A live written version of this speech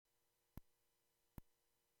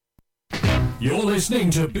You're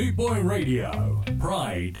listening to Boot Boy Radio.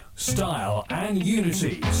 Pride, style, and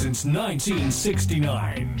unity since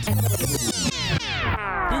 1969.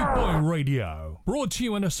 Boot Boy Radio. Brought to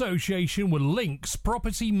you in association with Links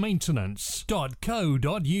Property Maintenance.co.uk.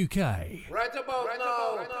 Right about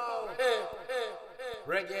now.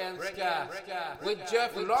 Reggae and Ska with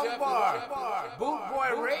Jeff Lombard. Boot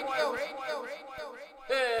Boy Radio.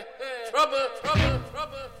 Trouble.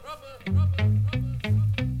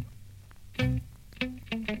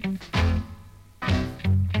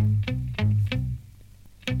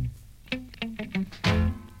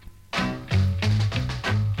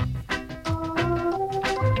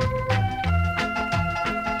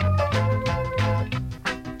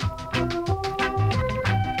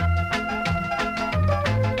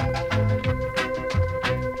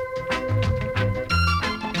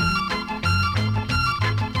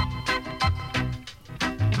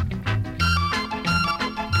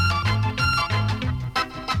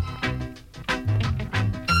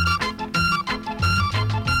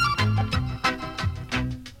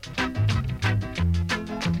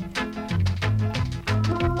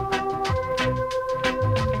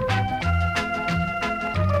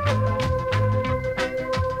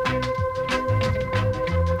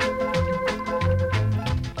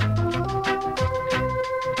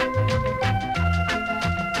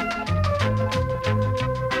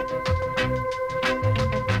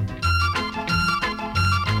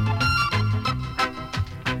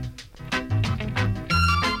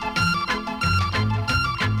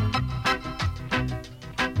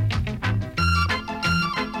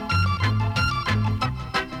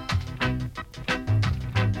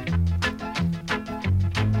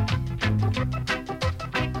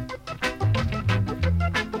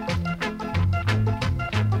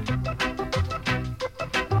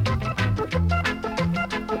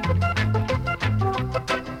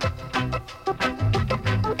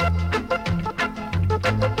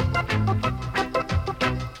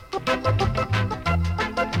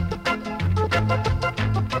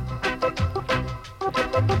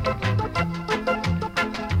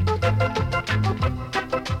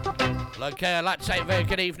 Okay, I'd like to say a very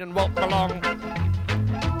good evening, welcome along.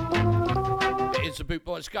 It is the Boot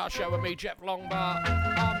Boy Ska Show with me, Jeff Longbar,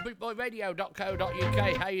 on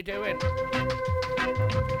bootboyradio.co.uk. How you doing?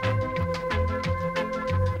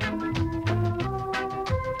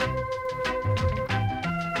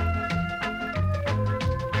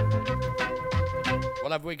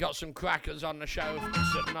 Well, have we got some crackers on the show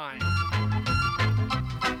tonight?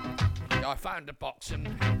 I found a box in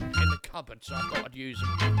the cupboard, so I thought I'd use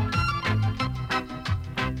them.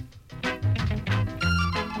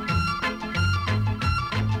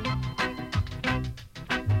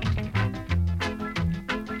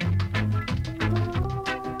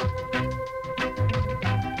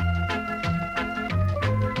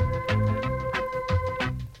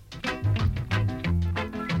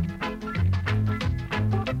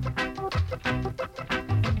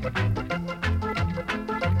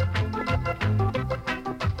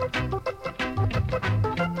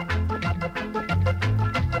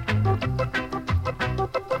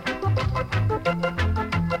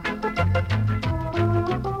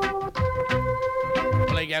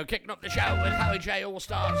 Kicking up the show with Harry J All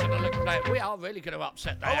Stars, and we are really going to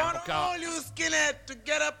upset that apple cart. I want all you skinhead to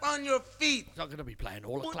get up on your feet. I'm going to be playing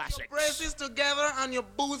all the classics. Put your braces together and your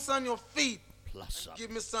boots on your feet. Plus some.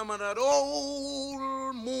 Give me some of that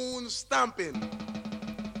old moon stomping.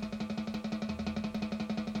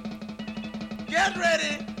 Get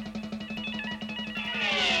ready.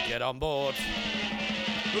 Get on board.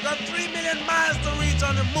 We got 3 million miles to reach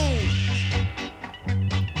on the moon.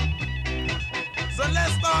 So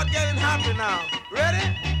let's start getting happy now.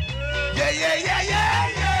 Ready? Yeah.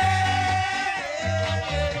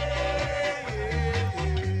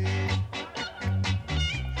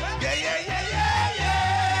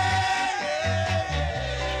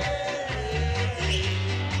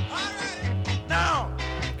 Now,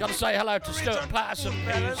 gotta say hello to Stuart Patterson,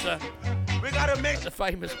 who's we gotta make the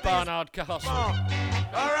famous Barnard Castle. All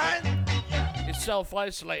right? He's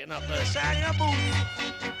self-isolating up there. Shine your boots.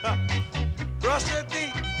 Brush your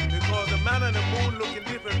teeth, because the man on the moon looking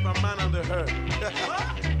different from man on the earth.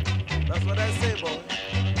 That's what I say, boy.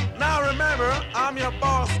 Now remember, I'm your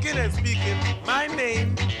boss, Skinhead speaking. My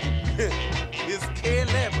name is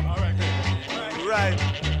Caleb. All right. Right.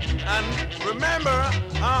 And remember,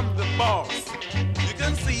 I'm the boss. You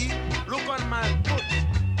can see, look on my foot,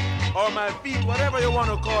 or my feet, whatever you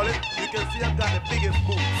want to call it. You can see I've got the biggest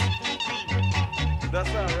boots. That's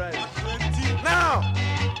all right. Now,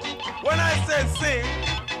 when I said sing,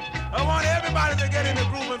 I want everybody to get in the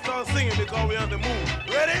groove and start singing because we're on the move.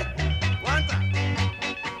 Ready? One time.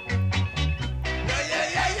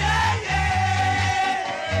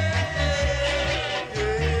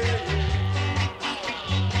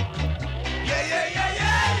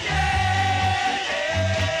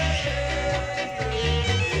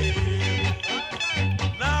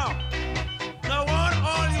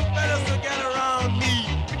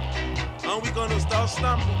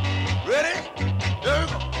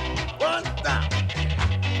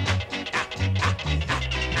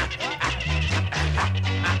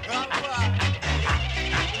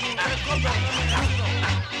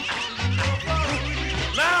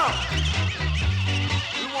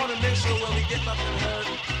 get back to the herd,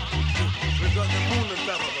 we've got the moon on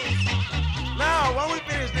top of us. Now, when we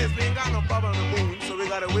finish this, we ain't got no problem on the moon, so we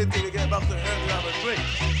gotta wait till we get back to the herd to have a drink.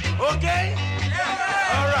 Okay?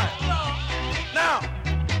 Yeah! All right. Now,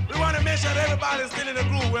 we want to make sure that everybody's still in the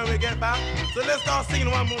groove when we get back, so let's start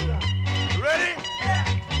singing one more time. Ready?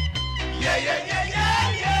 Yeah, yeah, yeah, yeah,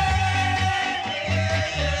 yeah, yeah.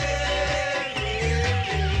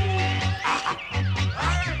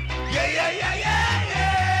 Yeah, yeah, yeah, yeah, yeah.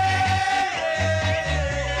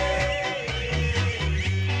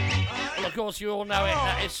 Well, of course, you all know it.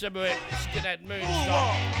 That is some of it. Skinhead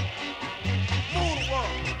Moonstock.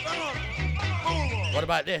 What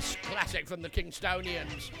about this? Classic from the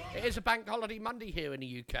Kingstonians. It is a bank holiday Monday here in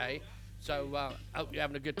the UK. So, hope you're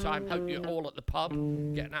having a good time. Hope you're all at the pub,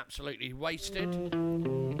 getting absolutely wasted.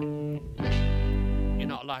 You're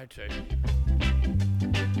not allowed to.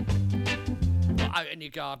 But out in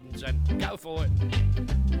your gardens then. Go for it.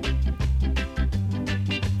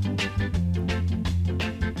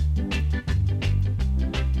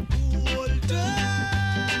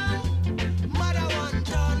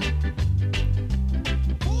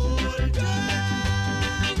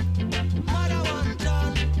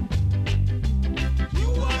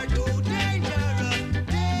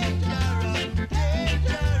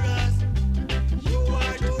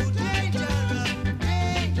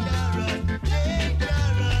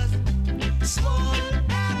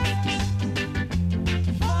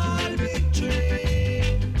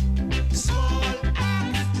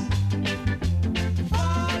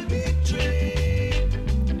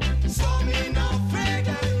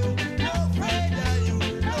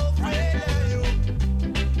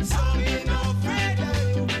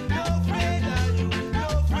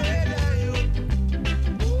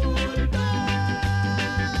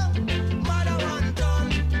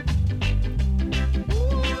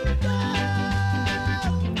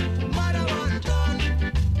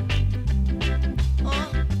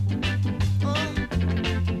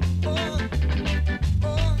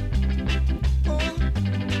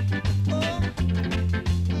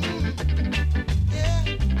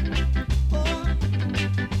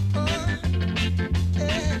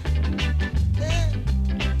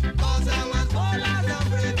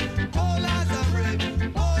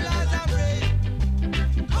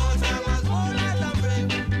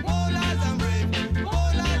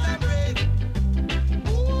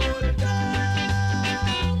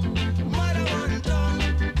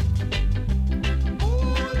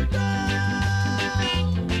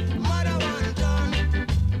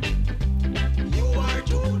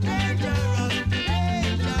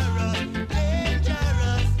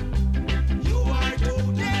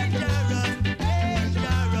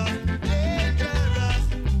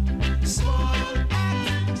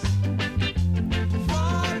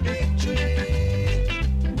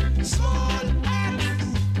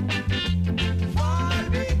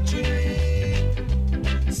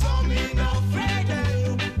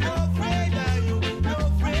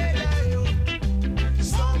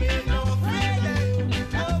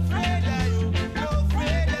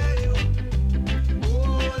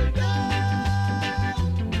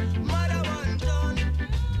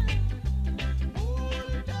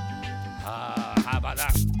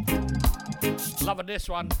 Loving this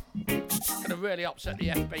one. Going to really upset the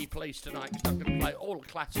FB police tonight because I'm going to play all the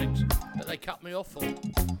classics that they cut me off for.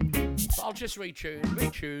 But I'll just retune.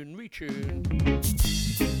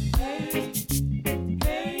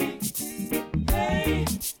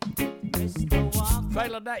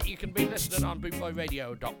 Fail on that, you can be listening on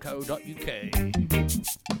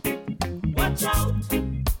bootboyradio.co.uk. Watch out!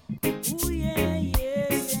 Ooh, yeah,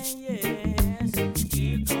 yes.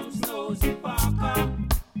 Here comes Nosy Parker.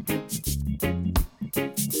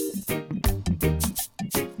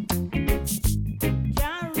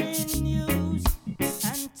 Carrying news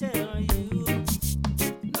and tell you,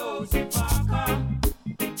 Nosy Parker.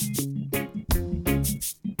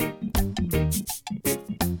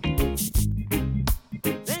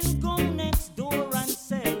 Then go next door and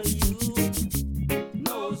sell you,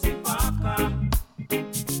 Nosy Parker.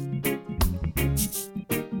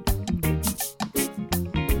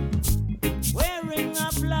 Wearing a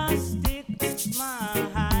plastic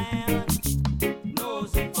smile,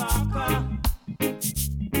 Nosy Parker.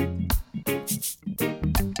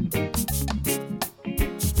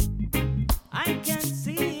 I can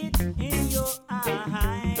see it in your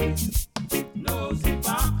eyes, Nosy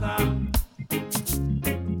Parker.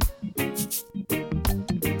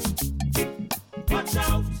 Watch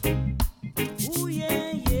out! Ooh,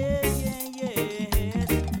 yeah, yes.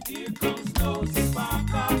 Here comes Nosy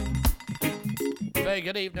Parker. Very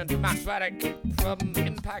good evening to Matt Barrick from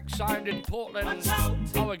Impact Sound in Portland,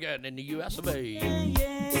 Oregon, in the US of A.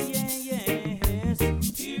 Yes.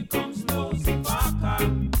 Here comes Nosy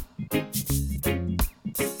Parker.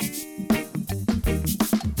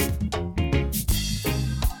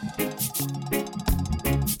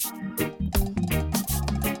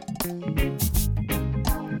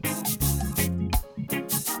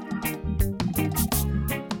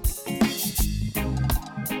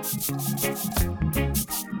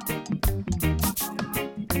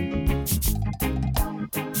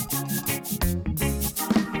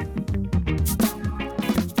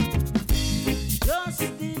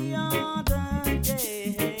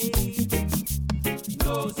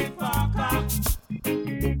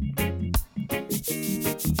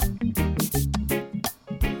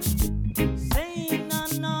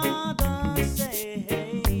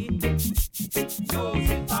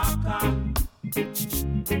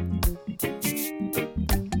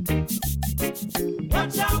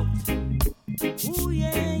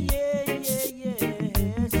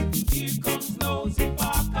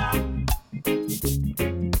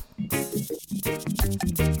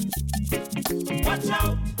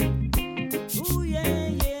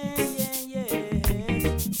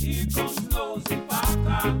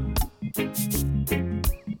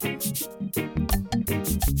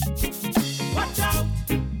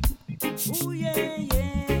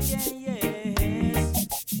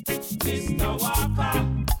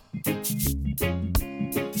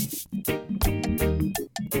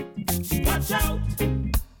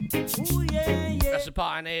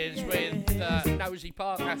 Pioneers with Nosy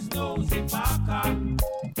Parker.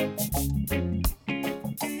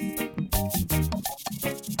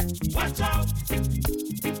 Watch out!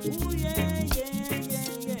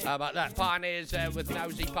 How about that? Pioneers with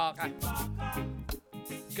Nosy Parker.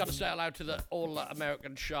 Got to say hello to all the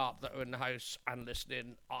American sharp that are in the house and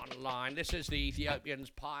listening online. This is the Ethiopians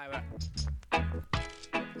Pirate.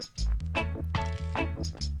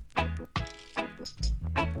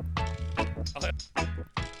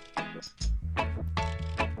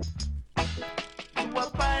 You a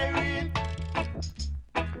pirate,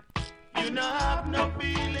 you no have no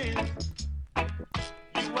feelings.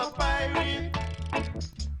 You a pirate,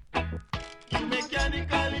 you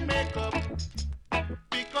mechanically make up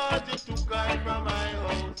because you took I from my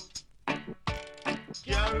house.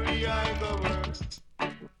 Carry I go work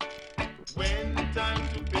when time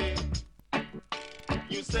to pay.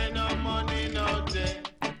 You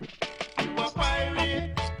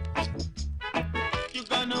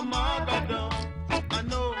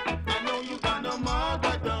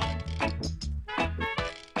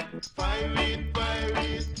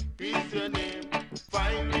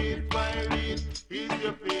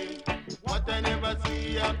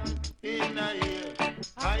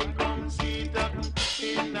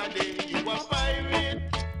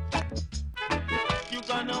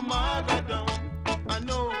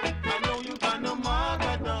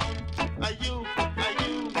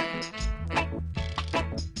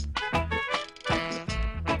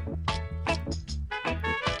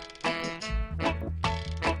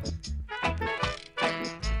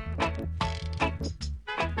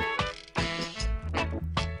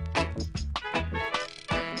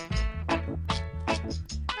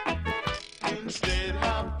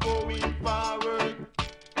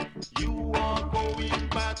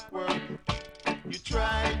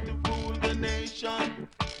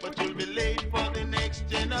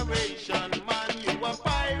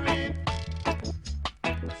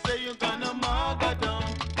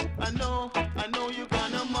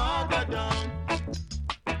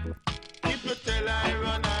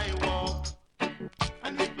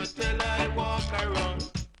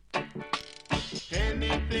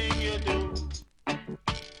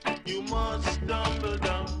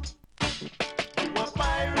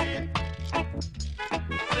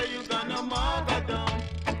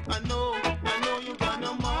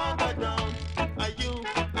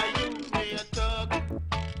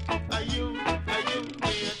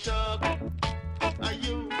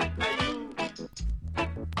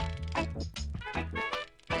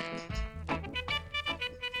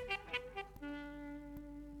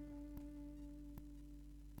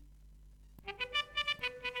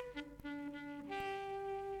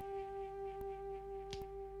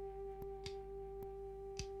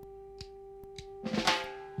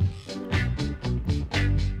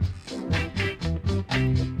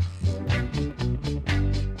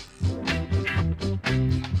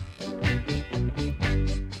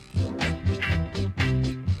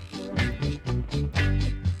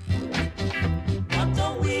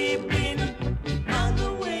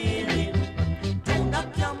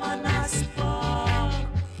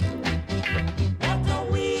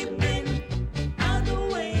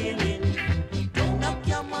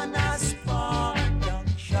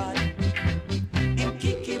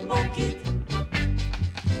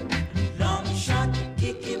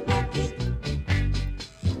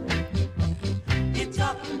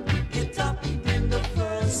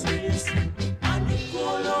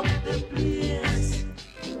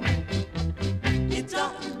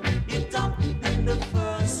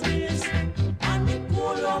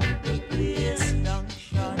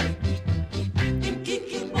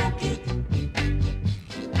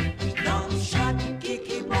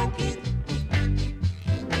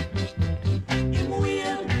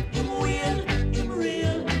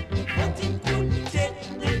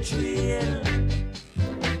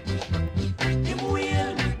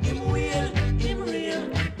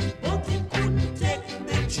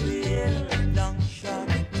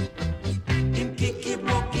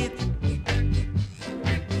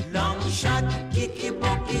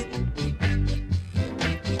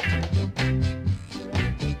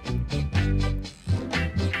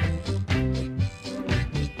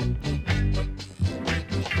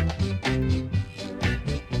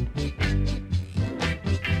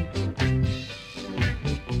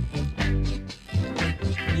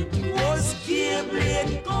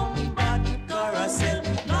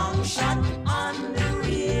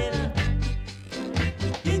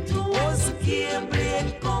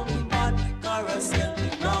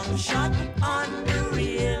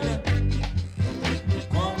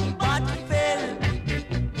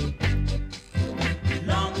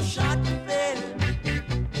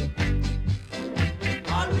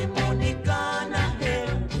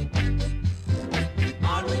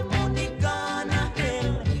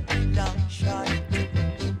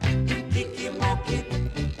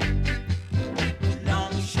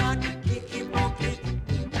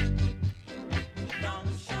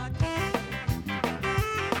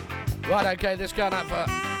Right, okay, this going out for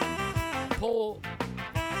Paul.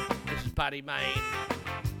 This is Paddy Mayne.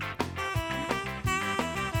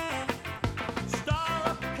 Star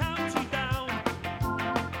up the county down,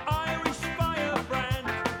 Irish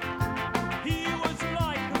firebrand. He was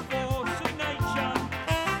like a force of nature.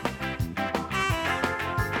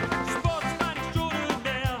 Sportsman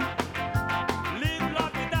extraordinaire, lived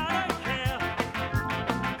life without a care.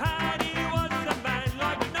 Paddy was a man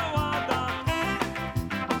like no other.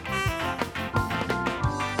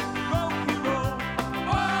 Roll, he roll,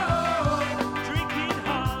 whoa, drinking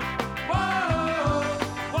hard, whoa,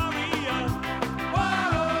 warrior, whoa,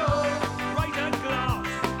 raise a glass.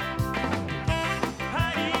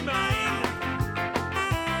 Paddy Mayne,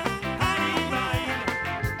 Paddy Mayne,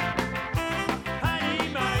 Paddy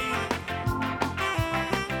Mayne.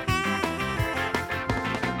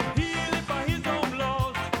 He lived by his own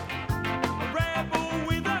laws, a rebel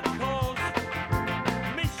with a cause.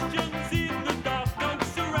 Missions in the dark, no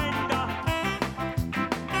surrender.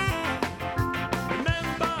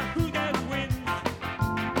 Remember who there's wins,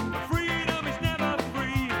 freedom is never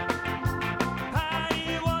free. Paddy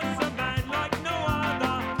was a man like no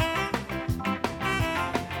other.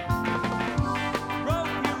 Roll,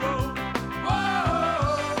 he roll,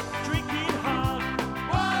 whoa, drinking hard,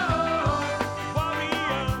 whoa,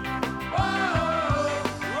 warrior, whoa,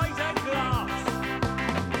 raise a glass.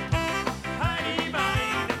 Paddy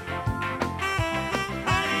Mayne,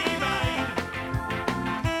 Paddy Mayne,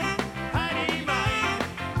 Paddy Mayne.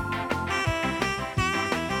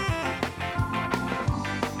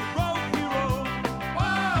 Roll, he roll,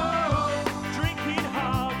 whoa, drinking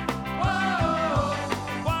hard, whoa,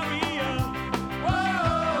 warrior,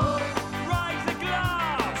 whoa, raise a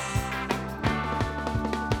glass.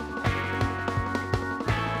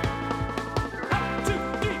 Up to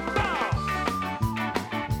the bar.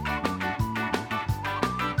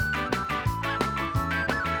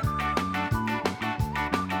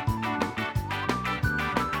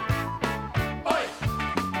 Oi!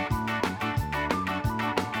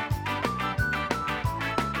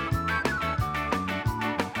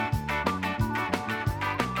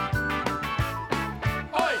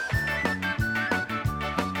 Oi! Oi! Oi!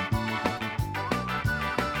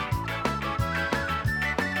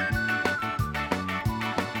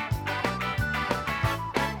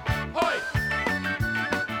 Oi!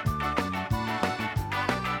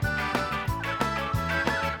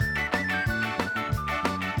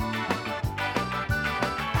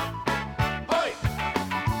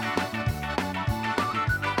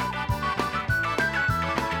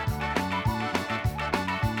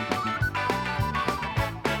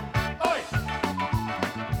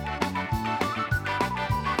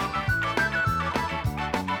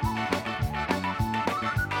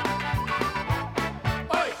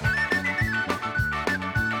 Oi!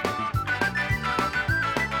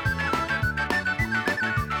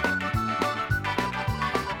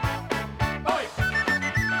 Oi!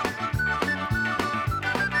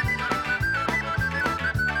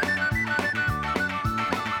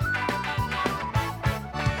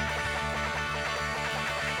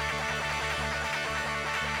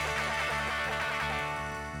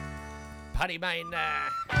 Paddy Mayne there.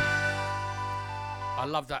 I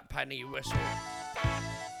love that penny whistle.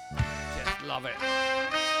 Just love it.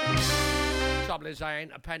 Trouble is, I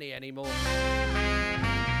ain't a penny anymore.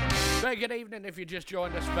 Very good evening if you just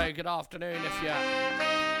joined us. Very good afternoon if you're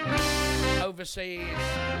overseas.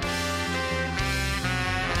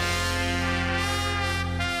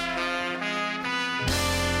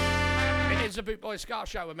 It is the Bootboy Ska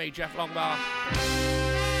Show with me, Jeff Longbar,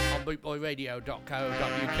 on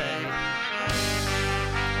bootboyradio.co.uk.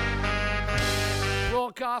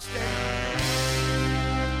 Broadcasting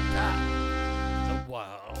the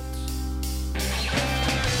world.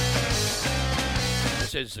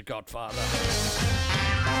 This is The Godfather.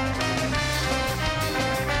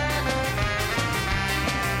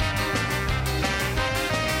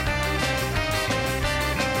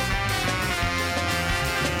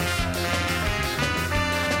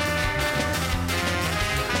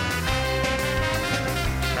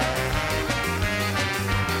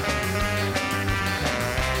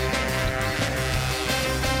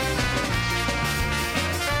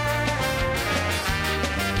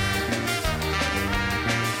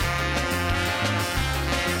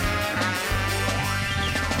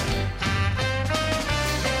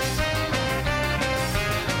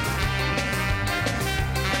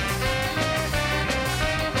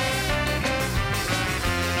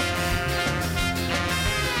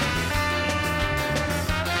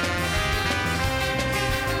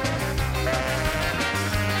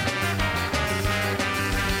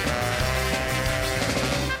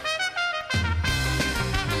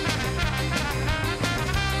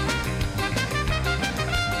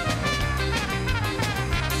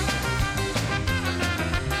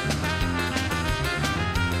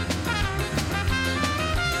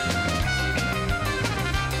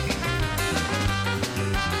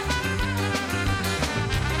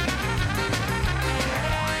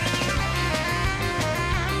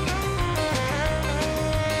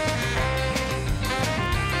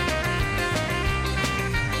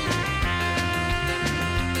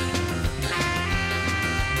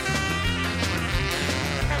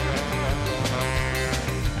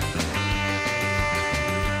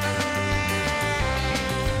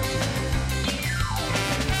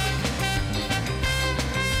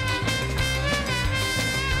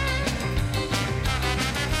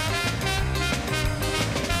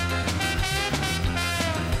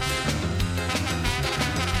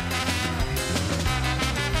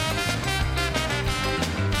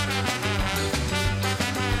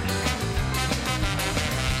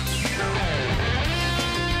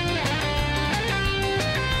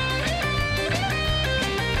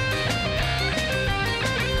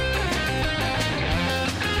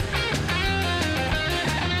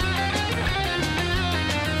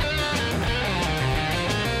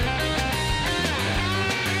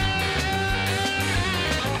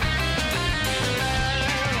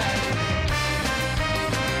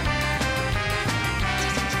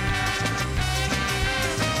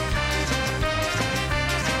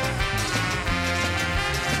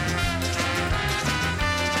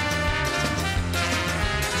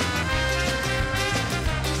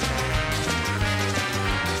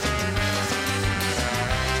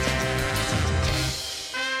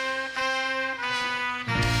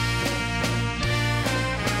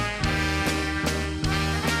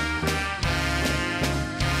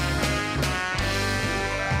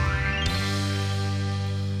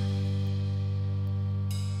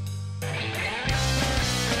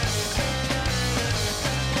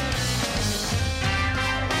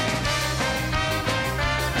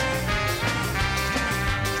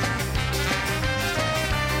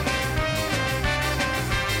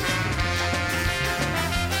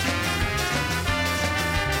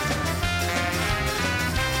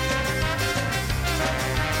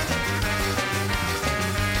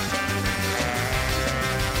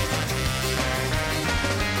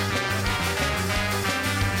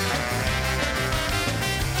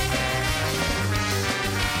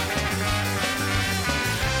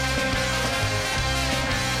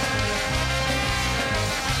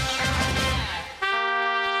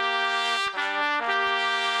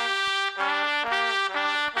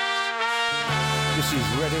 This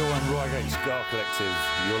is Radio 1 Reigate Ska Collective.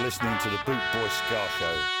 You're listening to the Boot Boy Ska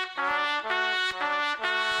Show.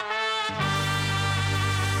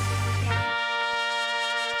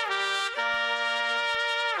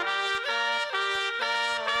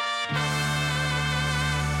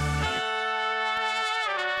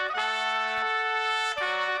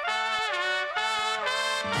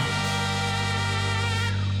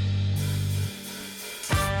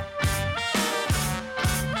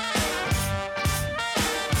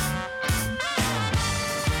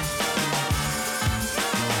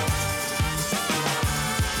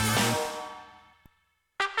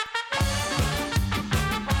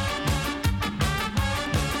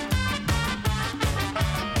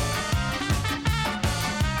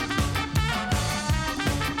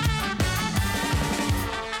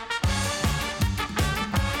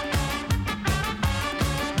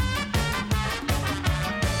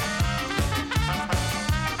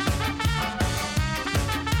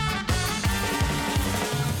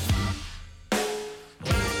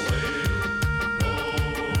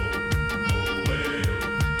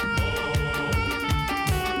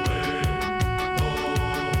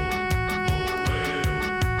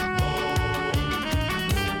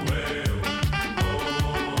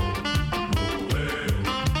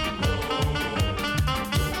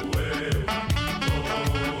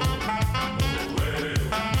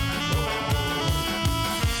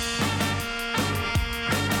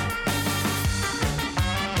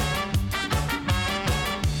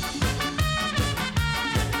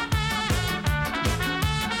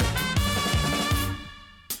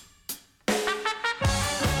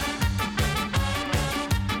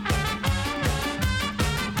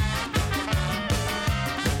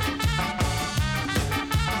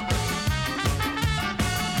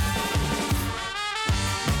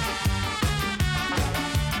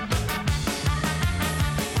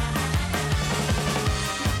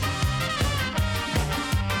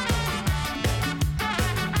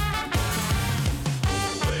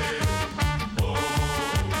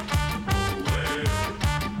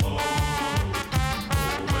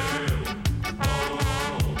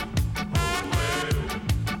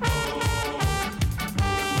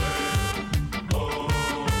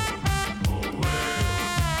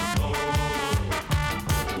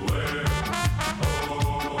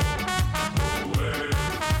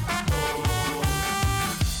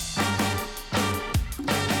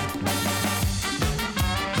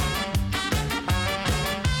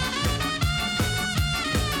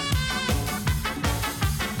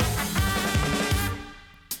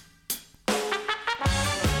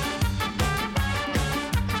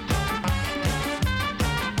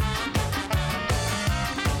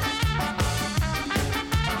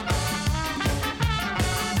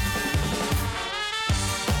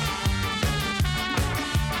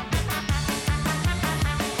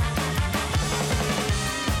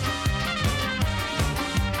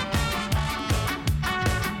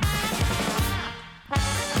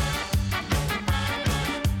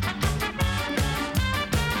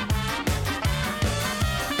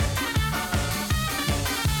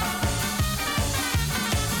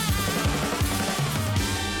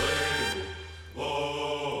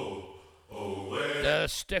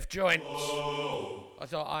 Stiff Joints. I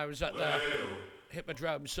thought I was at the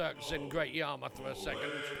Hippodrome Circus in Great Yarmouth for a second.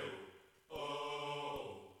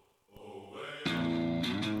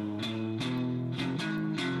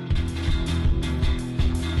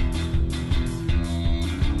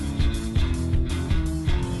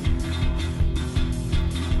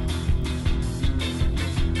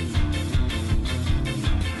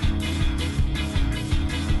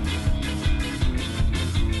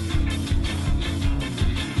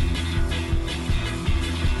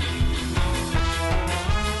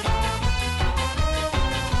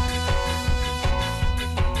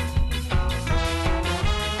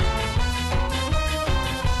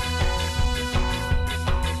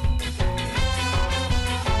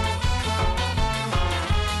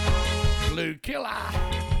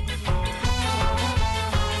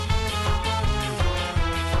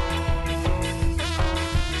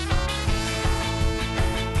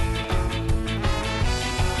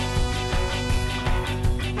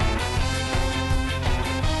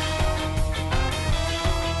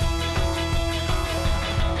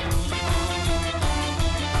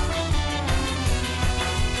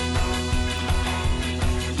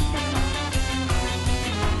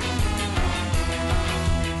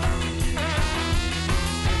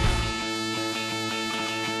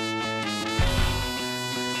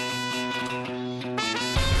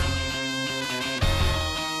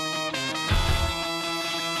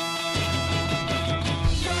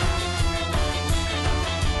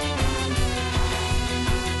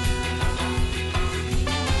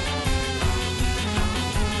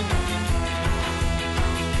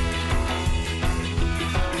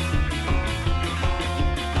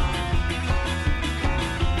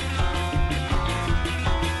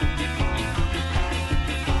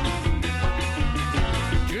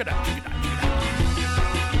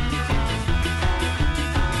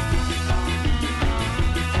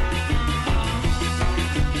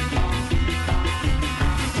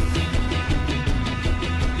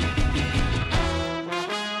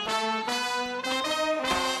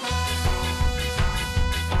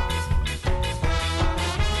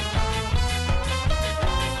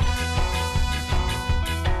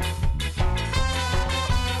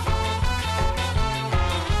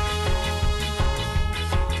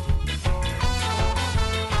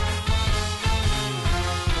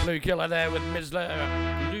 Killer there with Ms.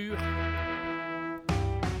 Lou.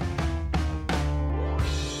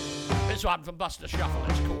 This one from Buster Shuffle,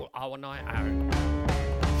 it's called Our Night Out.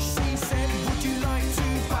 She said, would you like to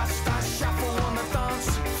bust a shuffle on the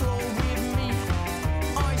dance floor with me?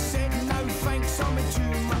 I said, no thanks, I'm in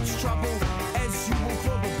too much trouble, as you will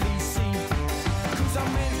probably see. Cause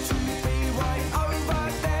I'm meant to be right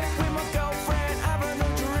over there with my girlfriend having a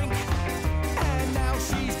drink. And now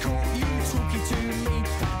she's caught you talking to me.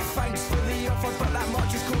 Thanks for the offer, but that might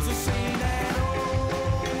just cause a scene. And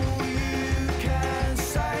all you can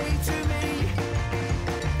say to me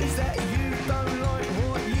is that you don't like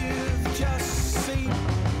what you've just seen.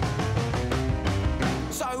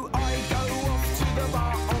 So I go off to the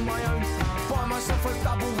bar on my own, buy myself a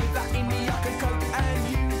double with that Indiaka Coke, and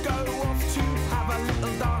you go off to have a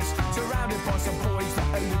little dance, surrounded by some boys that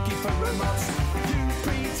are looking for romance. You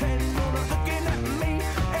pretend you're not looking at me,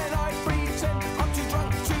 and I pretend I'm too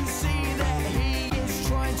drunk to see that he is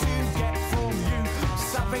trying to get from you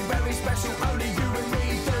something very special only you and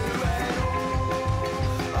me do. And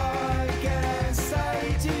all I can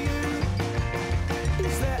say to you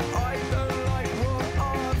is that I don't like what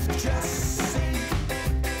I've just seen.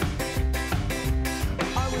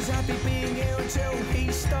 I was happy being here until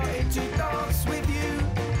he started to dance with you.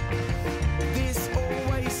 This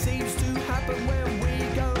always seems to happen when we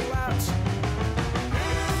go out.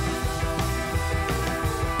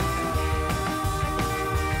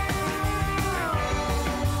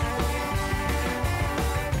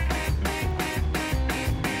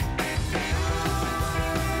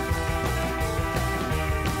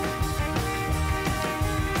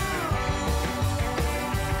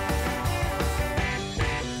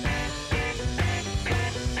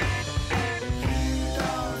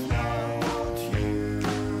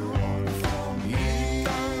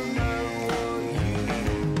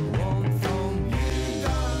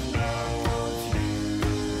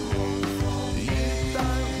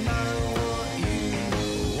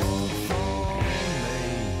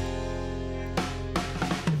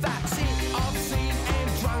 That's it, I've seen and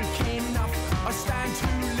drunk enough. I stand to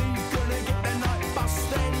leave, gonna get the night bus.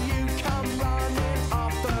 Then you come running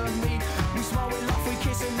after me. We smile, we laugh, we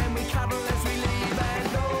kiss, and then we cuddle as we leave.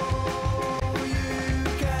 And all you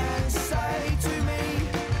can say to me,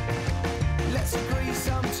 let's agree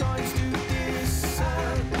sometimes to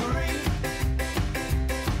disagree.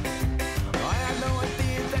 I had no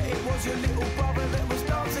idea that it was your little brother that was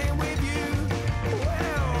dancing with you.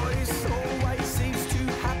 Well, this always seems to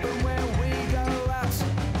happen when we go out.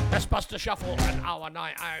 That's Buster Shuffle and Our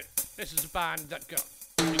Night Out. This is a band that got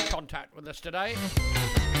in contact with us today.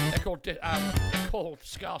 They're called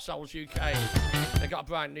Scar Souls UK. They got a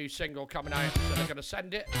brand new single coming out, so they're going to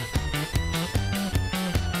send it.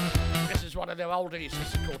 This is one of their oldies.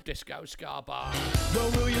 This is called Disco Scar Bar.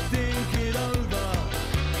 Well, will you think it over?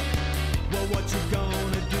 Well, what you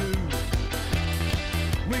gonna do?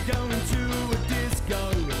 We're going to a disco.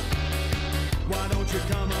 Why don't you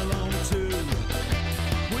come along too?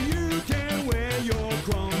 Well, you can wear your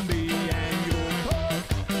Crombie and your pork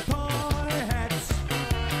pie hats.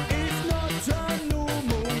 It's not a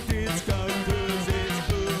normal disco 'cause it's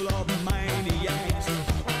full of maniacs.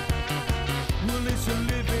 Well, it's a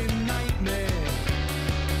living nightmare.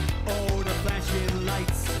 All the flashing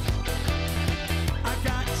lights. I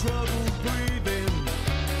got trouble breathing.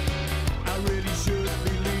 I really should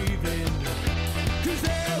be leaving. 'Cause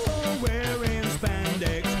they're all wearing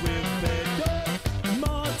spandex with their Doc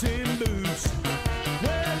Martin boots.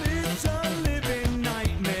 Well, it's a living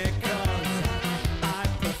nightmare 'cause I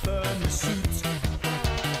prefer my suits.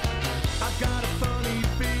 I've got a funny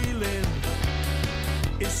feeling.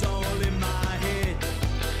 It's all in my head.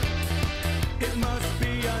 It must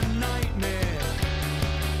be a nightmare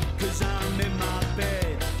 'cause I'm in my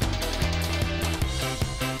bed.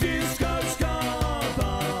 Disco Scar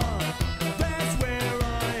Bar, that's where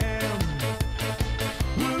I am.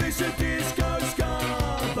 Well, it's a Disco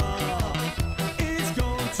Scar Bar. It's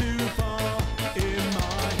gone too far in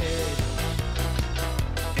my head.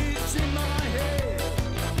 It's in my head.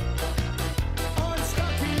 I'm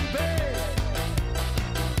stuck in bed.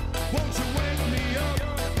 Won't you wake me up?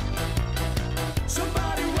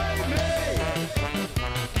 Somebody wake me.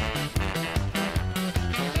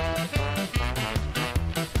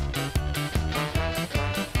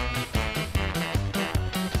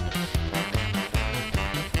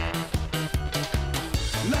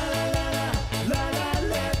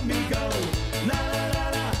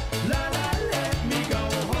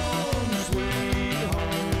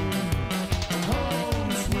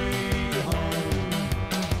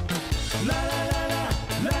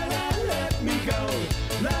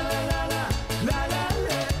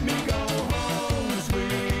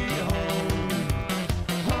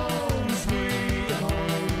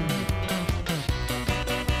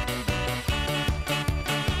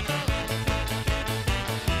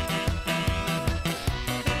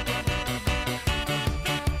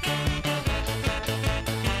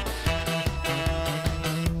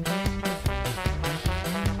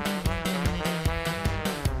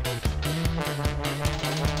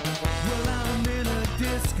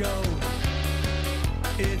 disco,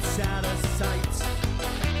 it's out of sight.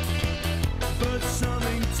 But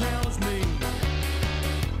something tells me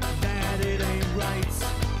that it ain't right.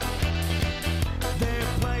 They're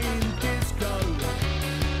playing disco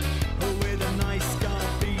with a nice ska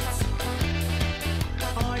beat.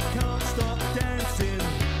 I can't stop dancing,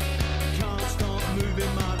 can't stop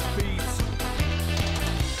moving my feet.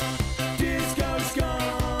 Disco ska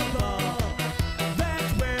bar,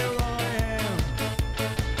 that's where I am.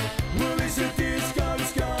 Well, it's a disco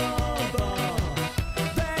ska bar,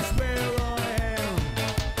 that's where I am.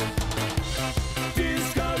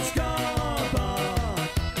 Disco ska bar,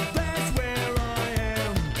 that's where I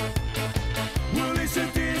am. Well, it's a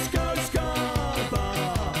disco ska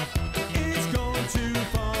bar, it's gone too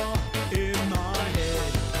far in my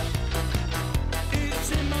head.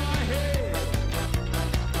 It's in my head.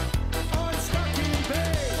 I'm stuck in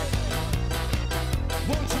bed.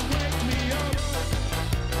 Won't you wake me up?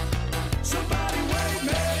 Somebody wake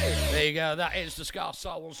me. There you go, that is the Ska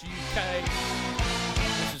Souls UK.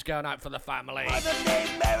 This is going out for the family. Brother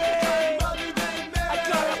named Mary. I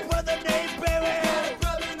got a brother named Barry.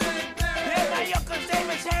 Yeah, my uncle's name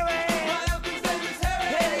is Harry.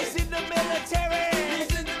 And he's in the military.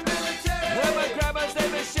 And my grandma's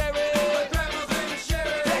name is Sherry.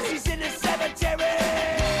 Yes, he's in the cemetery.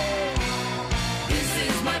 This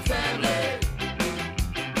is my family,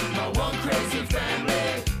 my one crazy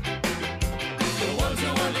family. The ones who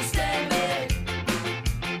understand me.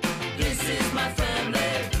 This is my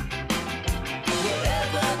family.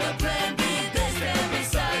 Whatever the plan be, they stand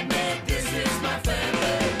beside me. This is my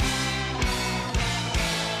family.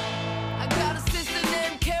 I got a sister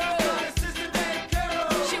named Carol.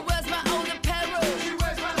 She was my own apparel. She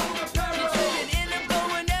traded in a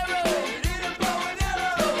bow and arrow.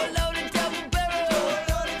 For a loaded double barrel.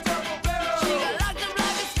 She got locked up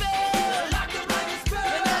like a spell.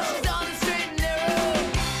 But now she's on the straight and narrow.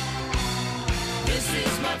 This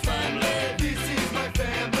is my family.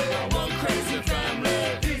 My one crazy family.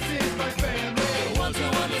 The ones who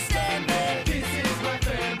understand me. This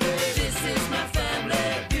is my family.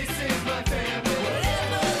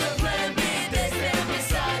 Whatever the plan be, they stand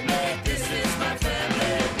beside me. This is my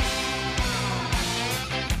family.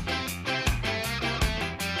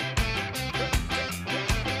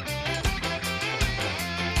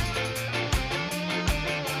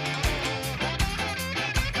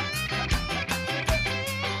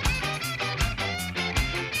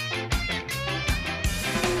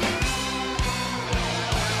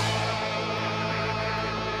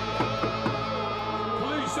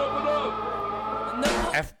 Police, open up!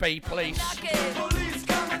 FB Police,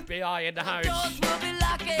 FBI in the house. Doors will be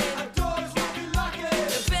locking.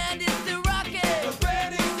 The band is still rocking.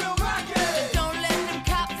 Don't let them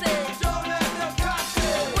cops in.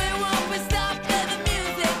 We won't be stopping. The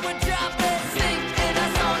music we're dropping. Singing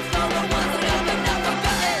our songs for the ones who got them not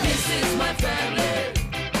forgotten. This is my family,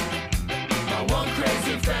 my one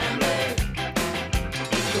crazy family.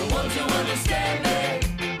 The ones who understand me.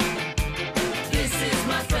 This is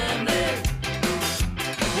my family.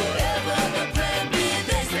 Whatever the plan be,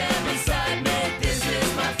 they stand beside me. This is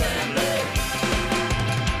my family.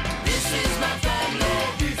 This is my family.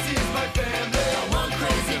 My one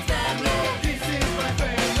crazy family.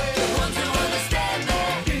 The ones who understand me.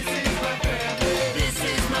 This is my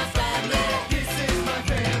family.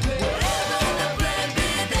 Whatever the plan be,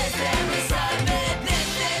 they stand beside me. This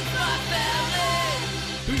is my family.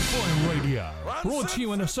 Boot Boy Radio, brought to you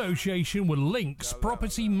in association with Links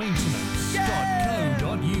Property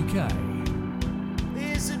Maintenance.co.uk.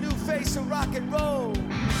 Here's a new face of rock and roll.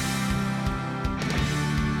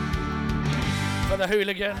 For the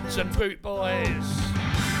hooligans and boot boys.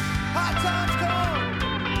 Hot times come.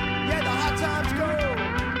 Yeah, the hot times go.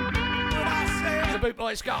 What I say. The Boot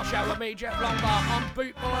Boy Ska Show with me, Jeff Lombard, on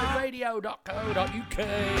bootboyradio.co.uk.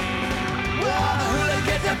 Well, all the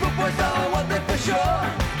hooligans and boot boys know one thing for sure.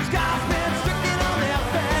 Sky's been stricken on their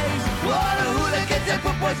face. Well, all the hooligans and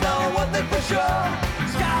boot boys know one thing for sure.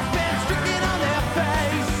 Sky's been stricken on their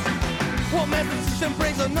face. One man's position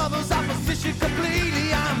brings another's opposition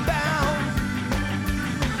completely. I'm bound.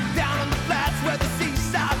 Down on the flats where the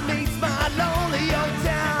seaside meets my lonely old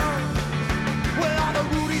town. Well, all the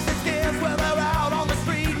Rudies and Skims, well, they're out on the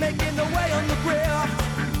street making their way on the grill.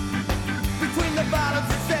 Between the violence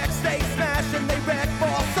and sex, they smash and they wreck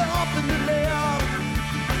for something to live.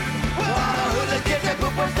 Well, all the hooligans and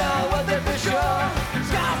boot boys know one thing for sure.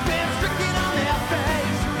 Sky's been stricken on their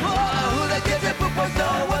face. Well, all the hooligans and boot boys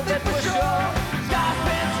know one thing for sure. Sky's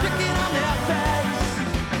been stricken on their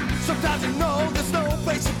face. Sometimes you know there's no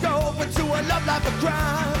place to go but to a love life of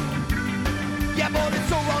crime. Yeah, but it's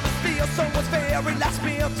so wrong to steal someone's very last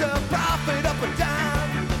meal to profit up and down.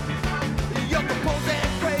 Young compose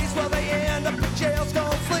and praise while they end up in jail,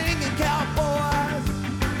 skull slinging cowboys.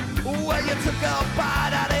 Well, you took a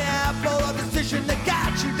bite out of the apple, a decision that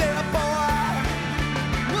got you there, boy.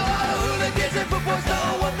 Oh, hooligans and footboys know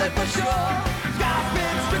one thing for sure. Scott's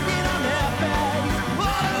been stricken on their face.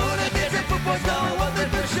 Oh, hooligans and footboys know one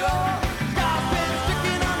thing for sure. Scott's been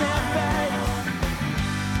stricken on their face.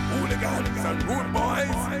 Hooligans and good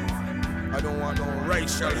boys. I don't want no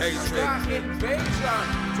racial hatred. Ska Invasion,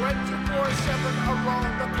 24/7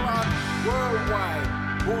 around the clock, worldwide.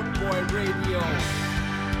 Boot Boy Radio.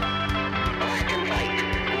 Black and white,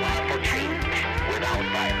 who are for change without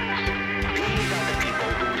violence. These are the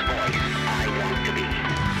people whose voice I want to be.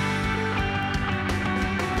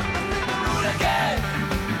 Hooligan!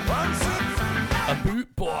 Once it, A boot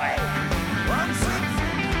boy. once it,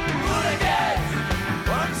 Hooligan!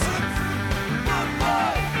 once it, Boot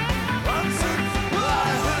boy! once it. Oh,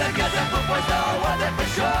 hooligans and footboys know one thing for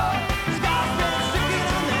sure. Scott's been stricken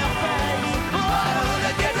on their face. Oh,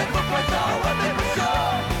 hooligans and footboys know one thing for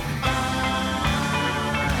sure.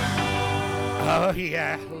 Oh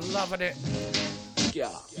yeah, loving it. Yeah,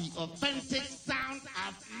 The authentic sound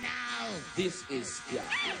of now. this is Ska.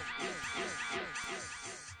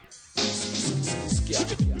 This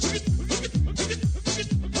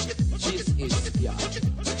is Ska.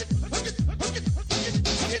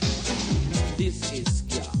 This is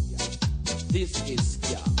Ska. This is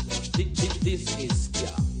Ska. This is Ska.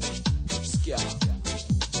 Ska.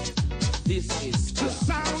 This is Ska.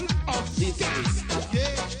 Sound of This ska. is Ska.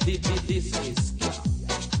 This is Ska.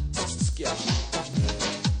 Ska.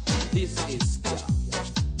 This is Ska.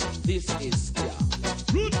 This is Ska.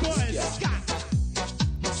 Rude boys, Ska. ska.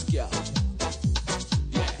 Ska.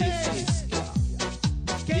 This is Ska.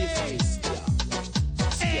 This is Ska.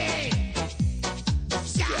 Hey.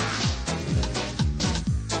 Ska.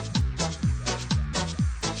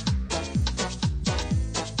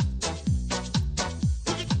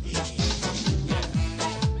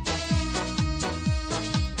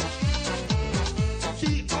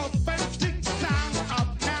 The authentic sound of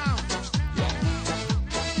now.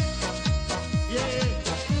 Yeah.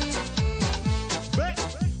 But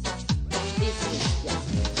This is Ska.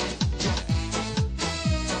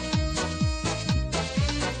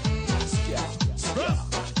 Ska. Ska.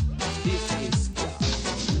 This is Ska.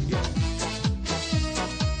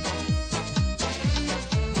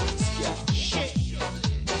 Ska. shit.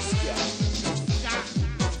 Ska. Ska.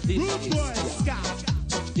 This Rude is boys, Ska. ska.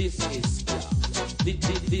 This is Ska. This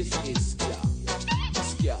is Ska.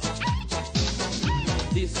 Ska.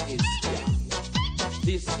 This is Ska.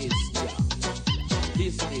 This is Ska.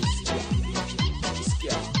 This is Ska.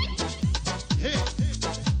 Ska. Hey.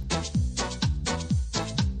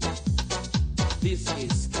 This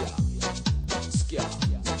is Ska. Ska. Ska.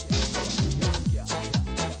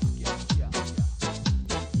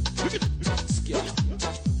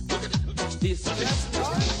 This is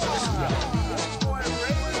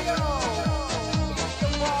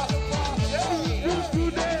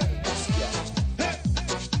Ska.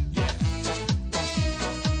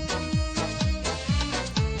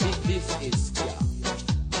 This is Ska.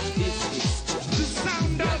 This is Ska. The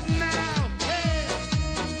sound of now. Hey.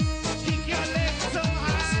 Kick your legs so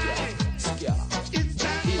high. Ska. It's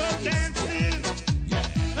time for dancing.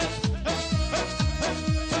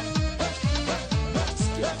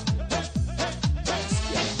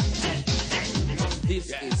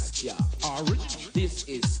 This is Ska. This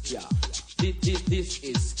is Ska. This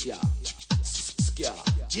is Ska. Ska.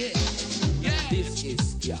 Yeah. This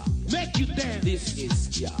is Ska. Make you dance. This is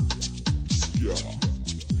Ska.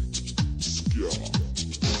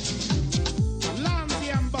 Lonzy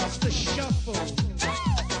and Buster Shuffle.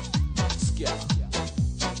 Ska.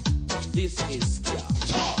 This is Ska.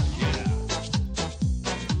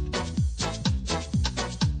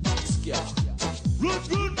 Ska. Root,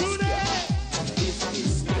 root, root. This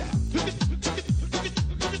is Ska.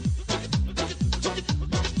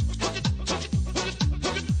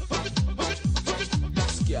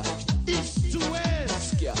 Ska. East to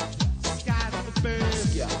west. Ska. Sky's the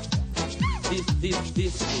best. Ska. This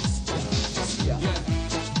is Ska. Ska.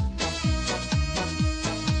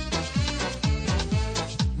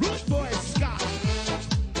 Root boy Scott.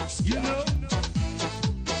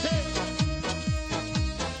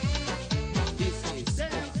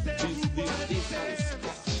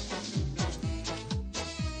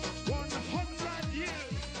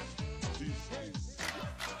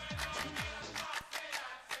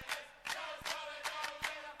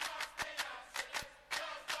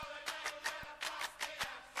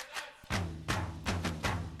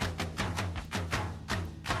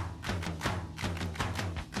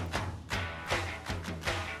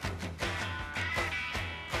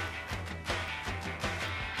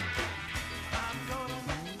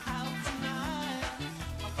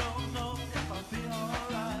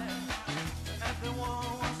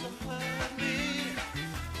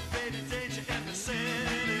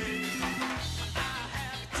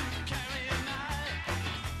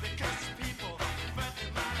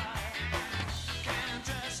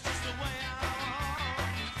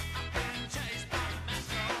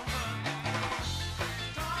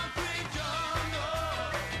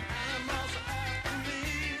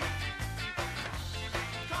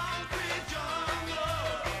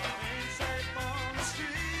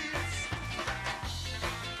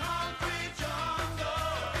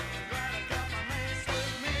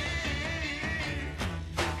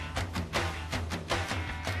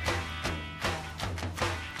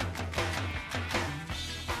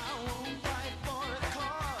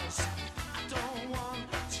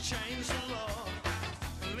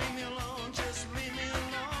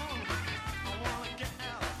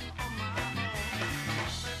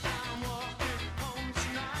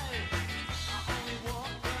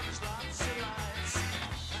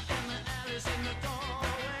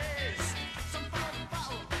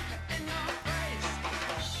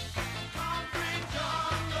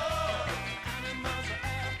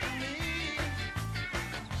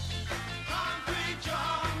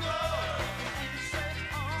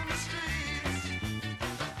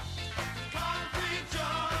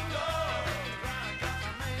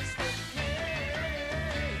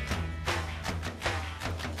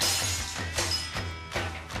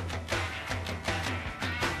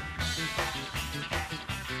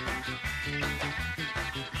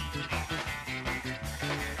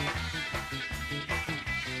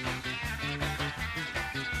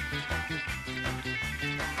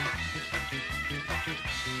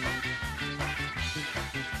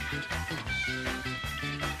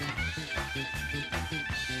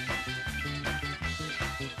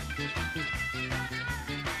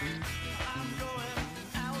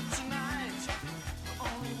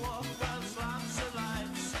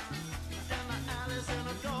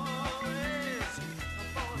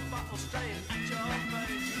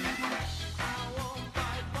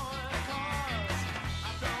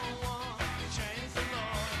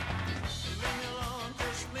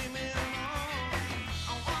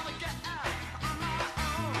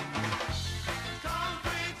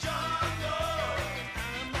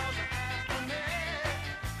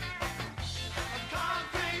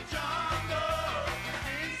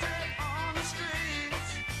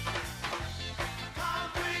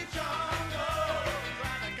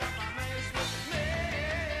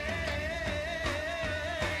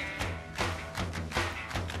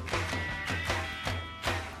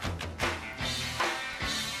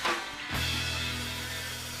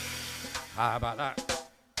 How about that?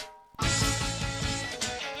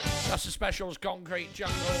 That's the Specials, Concrete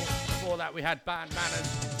Jungle. Before that, we had Band Manners.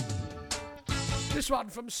 This one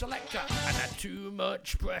from Selector and that Too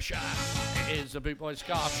Much Pressure. It is the Bootboy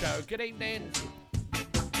Ska Show. Good evening.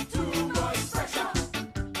 Too much pressure.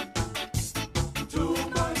 Too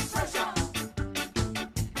much pressure.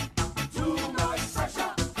 Too much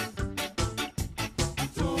pressure.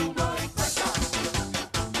 Too much pressure.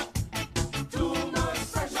 Too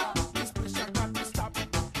much pressure. This pressure got to stop.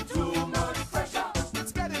 Too much pressure.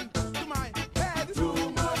 It's getting to my head. Too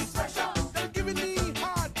much pressure. They're giving me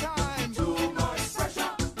hard time. Too much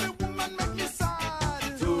pressure. The woman make me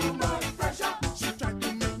sad. Too much pressure. She tried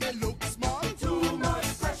to make me look small. Too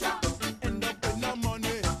much pressure. End up with no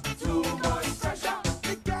money. Too much pressure.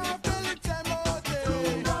 The girl feel it emoji.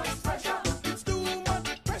 Too much pressure. It's too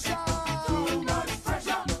much pressure. Too much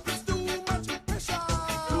pressure. It's too much pressure.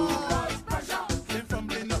 Too much pressure. Then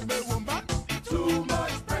fumbling up my woman. Too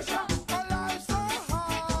much pressure. My life's so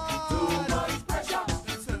hard. Too much pressure.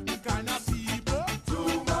 Certain kind of people.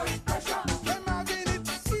 Too much pressure. Them having it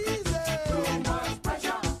easy. Too much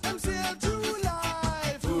pressure. Them sail through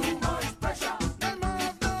life. Too much pressure. Them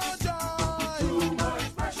have no joy. Too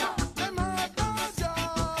much pressure. Them have no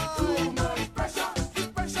joy. Too much pressure. This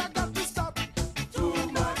pressure got to stop. Too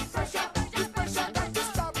much pressure. This pressure got to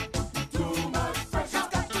stop. Too much pressure. It's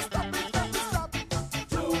got to stop. It's got to stop.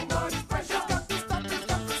 Too much pressure. It's got to stop. It's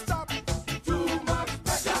got to stop. Too much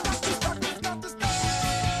pressure. It's got to stop. It's got to stop.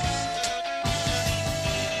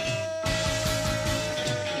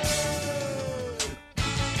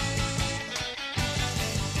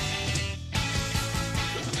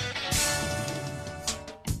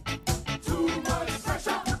 Too much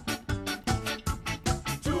pressure.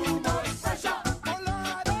 Too much pressure. Oh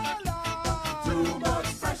Lord, oh Lord. Too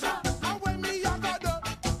much pressure. And when me a go do,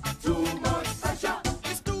 too much pressure.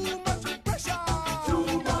 It's too much pressure.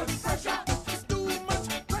 Too much pressure. It's too much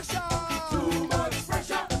pressure. Too much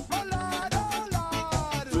pressure. Oh Lord, oh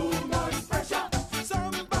Lord. Too much pressure.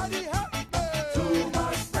 Somebody help me. Too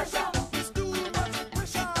much pressure. It's too much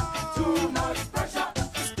pressure. Too much pressure.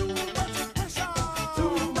 It's too much pressure.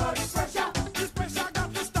 Too much pressure. This pressure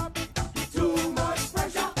got to stop. Too much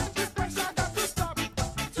pressure. This pressure got to stop.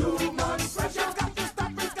 Too much pressure. It's got to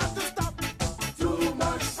stop. It's got to stop. Too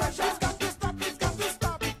much pressure. It's got to stop. It's got to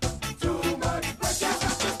stop.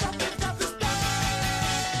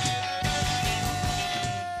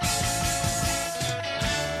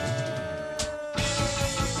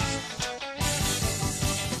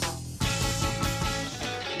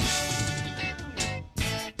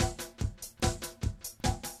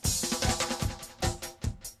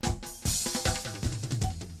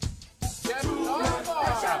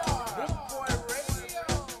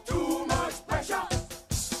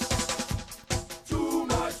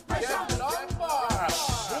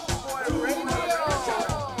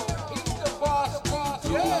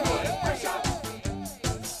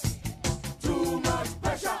 much pressure.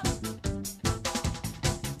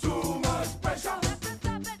 It's got to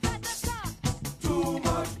stop. It's got to stop. Too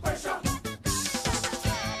much pressure. Too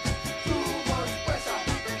much pressure. Too much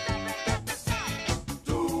pressure.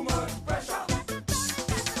 Too much pressure. Too much pressure.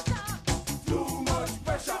 Too much pressure. Too much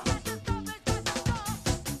pressure.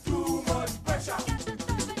 Too much pressure.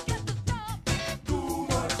 Too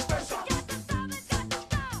much pressure.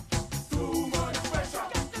 Too much pressure. Too much pressure.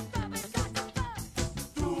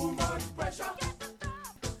 Too much pressure.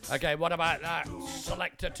 Okay, what about that?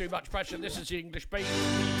 Selector, Too Much Pressure. This is the English Beat.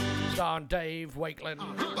 Starring Dave Wakeland.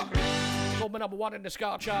 Called my number one in the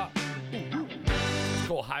Ska chart. It's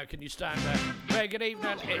called How Can You Stand There? Very good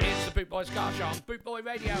evening. It is the Bootboy Ska Show on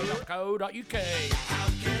bootboyradio.co.uk. How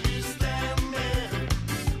can you stand there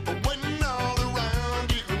when all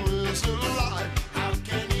around you is a lie? How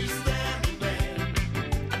can you stand there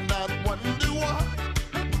and not wonder why?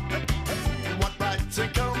 What right to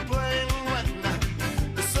complain when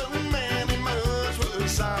there's so many much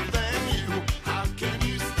worse off than you? How can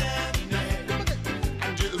you stand there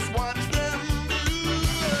and just watch them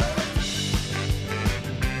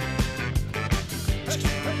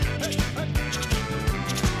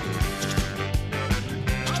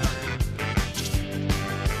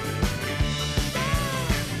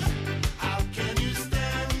How can you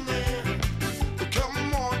stand there?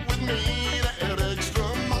 Come on with me that extra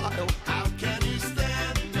mile. How can you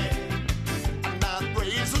stand there and not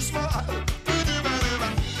raise a smile?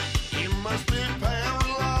 You must be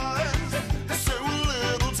paralyzed. So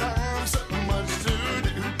little time, so much to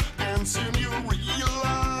do, and soon you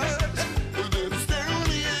realize that it's down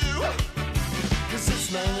to you. 'Cause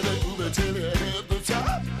it's not over till you hit the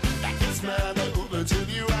top. It's not over till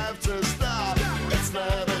you have to stop. It's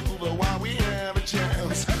not over while we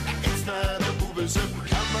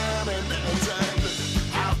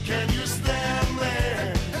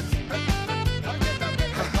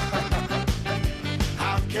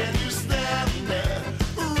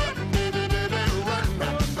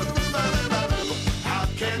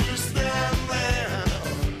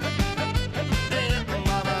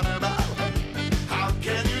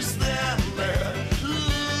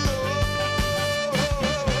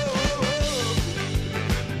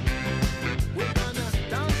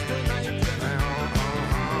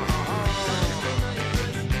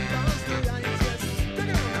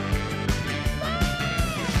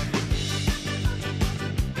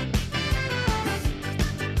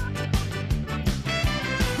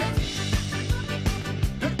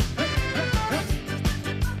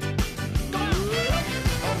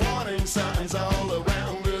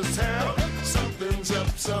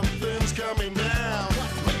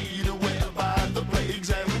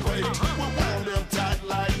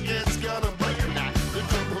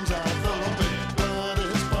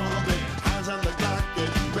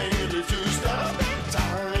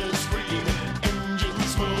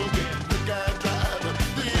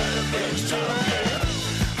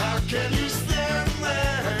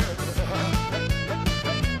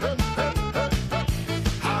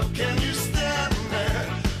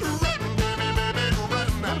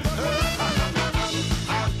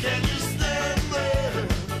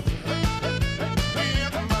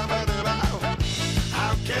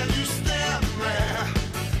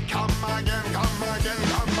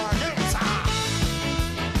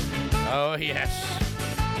Oh, yes.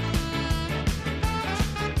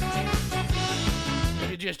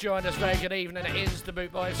 If you just joined us, very good evening. It is the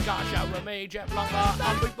Bootboy Ska Show with me, Jeff Lombard,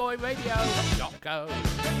 on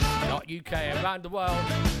bootboyradio.co.uk around the world.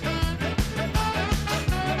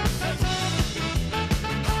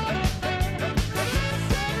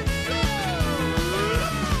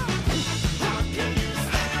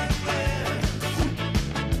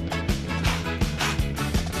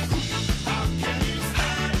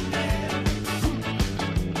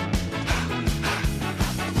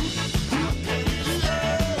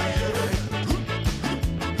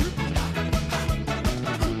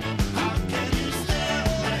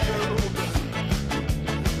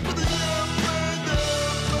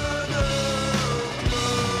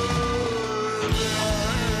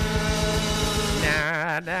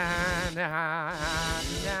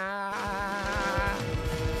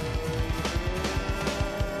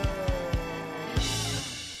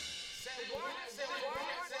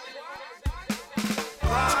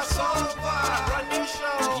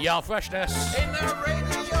 Your freshness. In the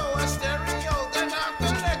radio, a stereo, then have to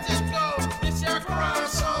let it go. This your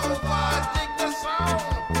crossover, dig the sound.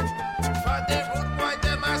 For the root boy,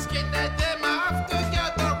 them asking that them have to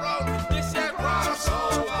get around. This your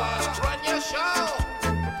crossover, run your show.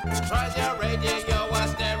 Try your radio, a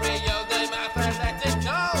stereo, them have to let it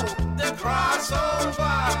go. The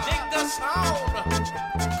crossover, dig the sound.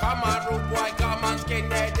 Come on, root boy, come on,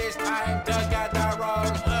 skinhead, it's time to get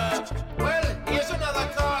around. Well, here's another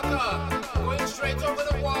Carter, going straight over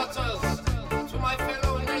the waters. To my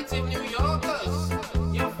fellow native New Yorkers,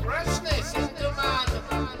 your freshness is demand.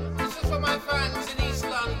 This is for my fans in East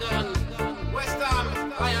London. West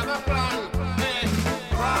Ham, I have a plan.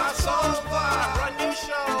 Crossover, run your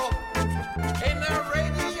show. In a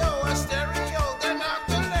radio, a stereo, then have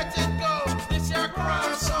to let it go. This your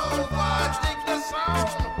crossover, dig the sound.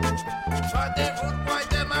 For the root boy,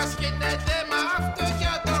 them asking that them have to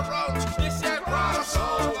get around. This your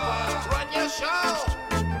crossover, run your show.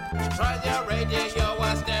 Try your radio,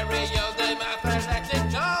 a stereo, them have to let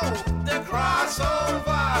it go. The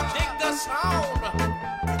crossover, dig the sound.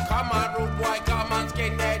 Come on, root boy, come on,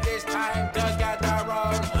 skinhead, it's time to get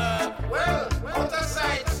around. Well, out of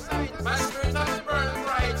sight, my spirit has burned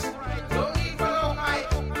bright. No need for no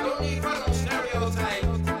hype, no need for no stereotype.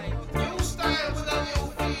 New style with a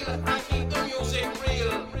new feel, I keep the music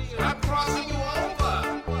real. I'm crossing you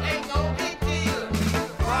over, ain't no big deal.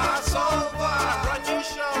 Crossover, run your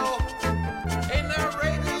show. In a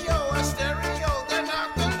radio, a stereo, then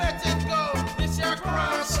have to let it go. This your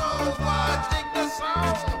crossover, dig the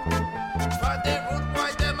sound. For the root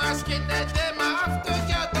boy, them asking that them have to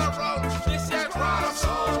get around. This your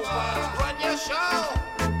crossover, run your show.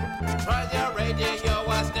 Try your radio,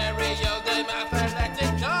 a stereo, them have to let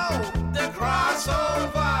it go. The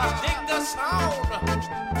crossover, dig the sound.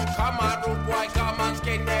 Come on, root boy, come on,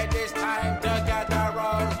 skinhead, it's time to get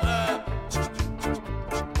around.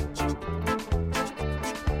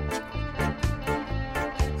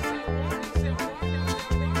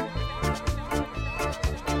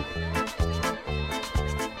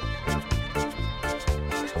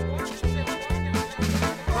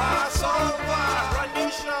 Crossover, run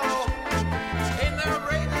your show. In a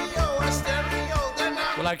radio, a stereo, then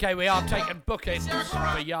have Well, okay, we are taking bookings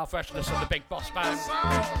for Yar Freshness and the Big Boss Band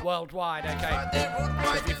worldwide, okay?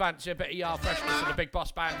 If you fancy a bit of Yar Freshness and the Big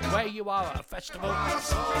Boss Band, where you are at a festival,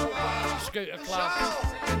 scooter club,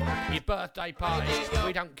 your birthday party,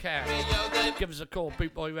 we don't care. Give us a call,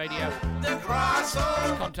 Bootboy Radio. the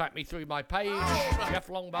crossover. Contact me through my page, Jeff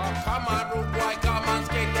Longbar. Come on, root boy, come on,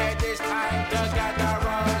 skinhead, it's time to get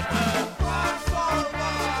around.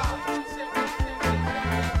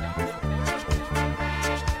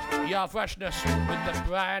 Yar Freshness with the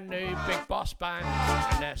brand new Big Boss Band,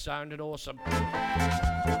 and they're sounding awesome.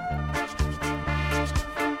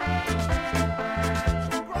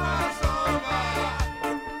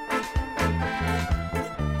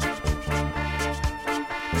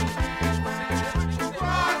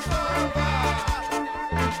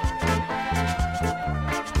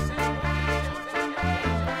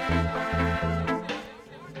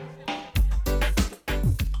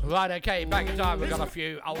 Right, okay, back in time. We've got a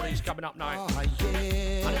few oldies coming up now.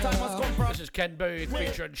 This is Ken Booth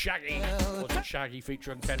featuring Shaggy. Or is it Shaggy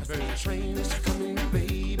featuring Ken Booth? Train is coming,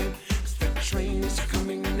 baby. The train is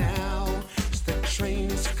coming now. The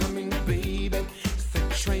train is coming, baby.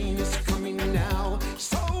 The train is coming now.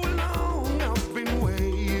 So long I've been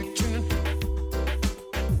waiting,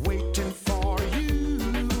 waiting for you.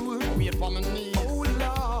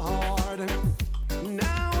 Oh Lord,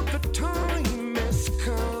 now the time has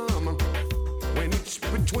come when it's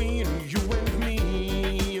between you and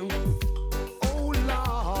me.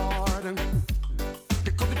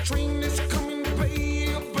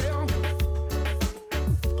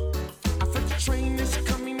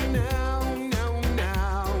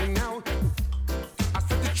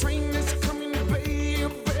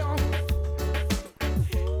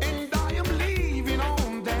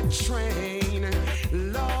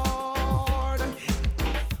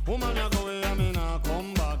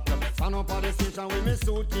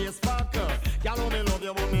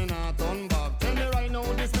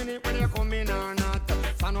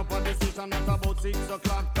 and not about 6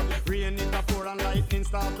 o'clock. Rain it a pour and lightning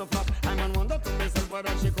start to flash. I'm on wonder to myself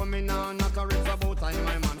whether she coming now or not, or it's about time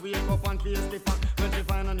my man wake up and face the fact when she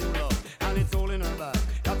find a new love and it's all in her bag.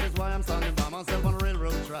 That is why I'm standing by myself on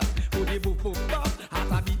railroad track. Booty boop boop bop,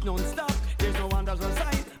 heart a beat non-stop. There's no one that's on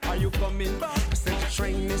side. Are you coming back? I said the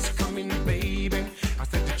train is coming, baby. I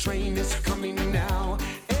said the train is coming now.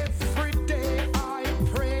 Every day I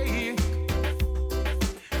pray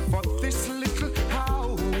for this little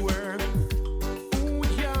hour. Ooh,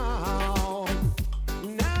 yeah.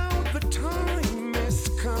 Now the time has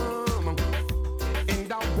come,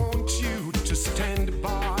 and I want you to stand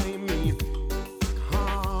by me.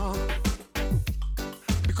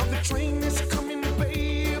 Because the train is coming,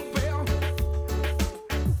 baby.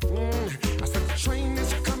 I said the train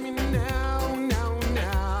is coming now, now,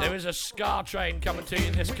 now. There is a Ska Train coming to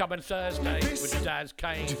you this coming Thursday with Daz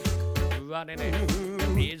Kane running it.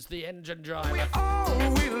 He is the engine driver. All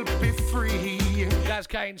will be free. Daz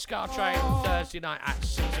Kane, Ska Train, Thursday night at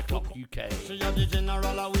 6 o'clock UK. See the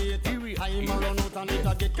general await. I'm a run out and it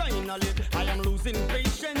a get kinda late. I am losing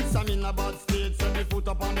patience, I'm in a bad state. Set me foot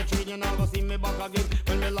up on the train, you now go see me back again.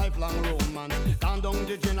 When me lifelong romance down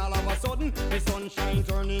the general, all of a sudden the sunshine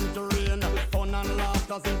turn into rain. Fun and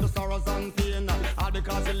laughter into sorrows and pain. All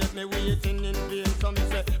because you left me waiting in vain. So me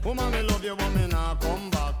say, woman, me love you, but me nah come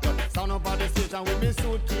back. Stand up at the station with me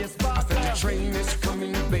suitcase back. I said the train is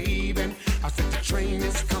coming, baby. I said the train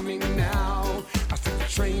is coming now. I said the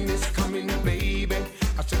train is coming, baby.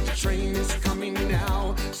 I said the train is coming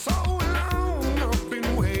now. So long I've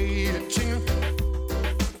been waiting,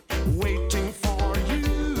 waiting for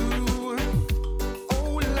you.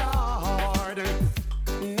 Oh Lord,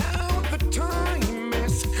 now the time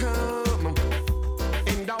has come,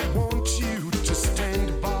 and I want you to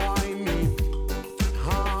stand by me.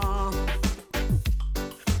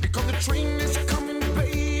 Because the train is coming,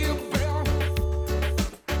 baby.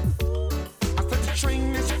 I said the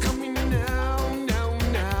train is coming now, now,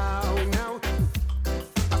 now, now.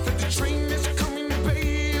 I said the train is coming,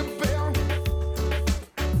 baby.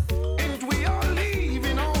 And we are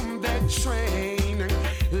leaving on that train,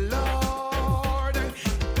 Lord.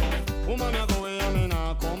 Woman, I go away and then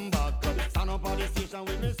I come back. Stand up at the station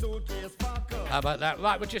with me suitcase pack. How about that?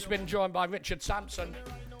 Right, we've just been joined by Richard Sampson.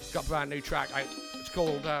 Got a brand new track out. It's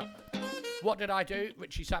called What Did I Do?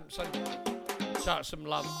 Richie Sampson. Start some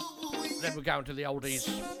love. Then we're going to the oldies.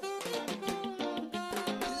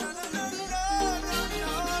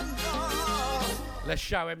 Let's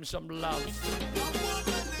show him some love.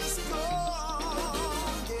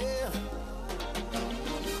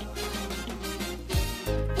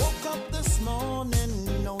 Woke up this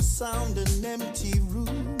morning, no sound, an empty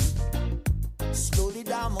room. Slowly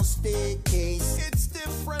down my staircase, it's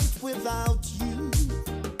different without you.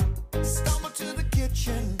 Stumbled to the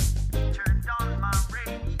kitchen, turned on my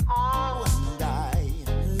radio, and I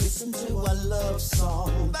listened to a love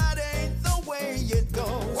song. That ain't the way it goes.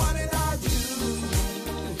 What did I do?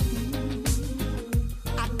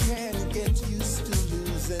 I can't get used to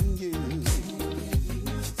losing you.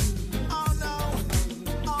 Oh no,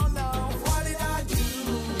 oh no, what did I do?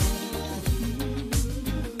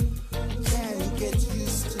 Can't get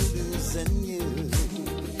used to losing you.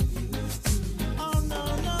 Oh no,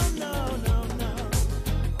 no, no, no, no.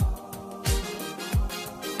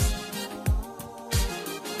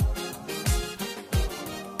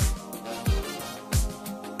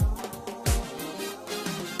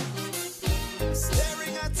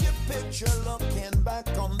 Staring at your picture, looking back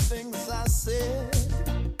on things I said.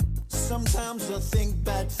 Sometimes I think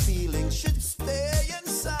bad feelings should stay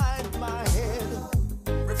inside my head.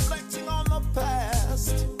 Reflecting on the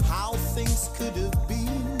past, how things could have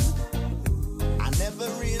been. I never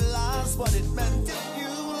realized what it meant if you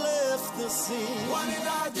left the scene. What did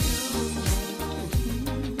I do?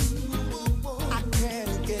 I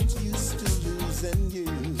can't get used to losing you.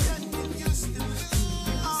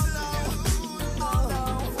 Oh no, oh no,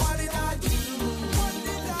 what did I do? What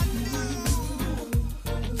did I do?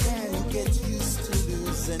 Can't get used to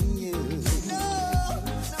losing you. No,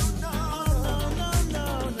 no, no, no, no,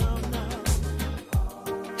 no, no.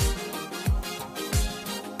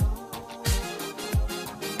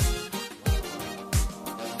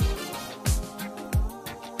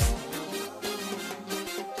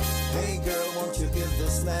 Hey girl, won't you give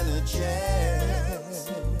this man a chance?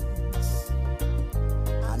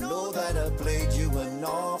 I know that I played you an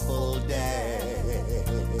awful dance.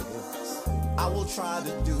 I will try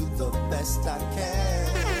to do the best I can.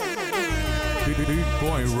 Boot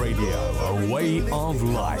Boy Radio, a way of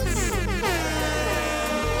life.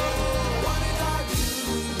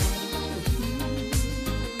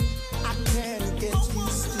 I can't get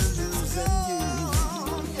used to losing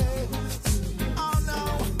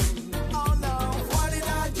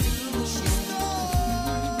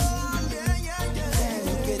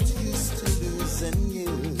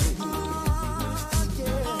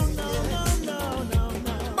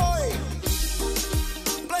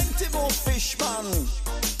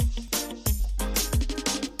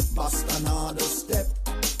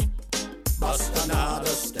another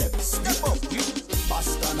step. Step up,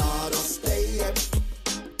 bust another step.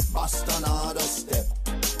 Bust another step.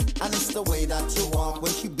 And it's the way that you walk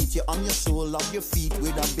when she beat you on your sole of your feet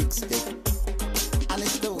with a big stick. And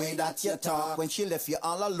it's the way that you talk when she left you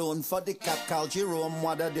all alone for the cat called Jerome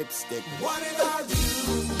with a dipstick. What did I do?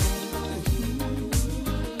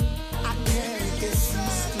 I can't get used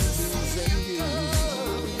to losing you.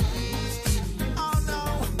 Oh no,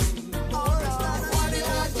 oh no, what did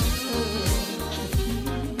I do?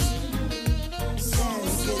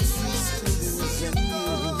 Can't get used to losing you.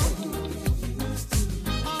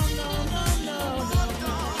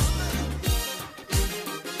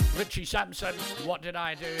 Richie Sampson, What Did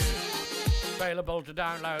I Do? Available to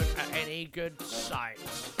download at any good site.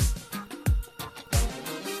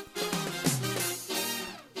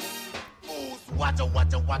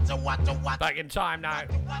 Back in time now.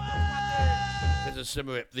 There's a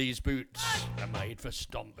simmer up. These boots are made for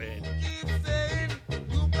stomping.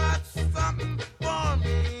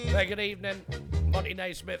 Very good evening. Monty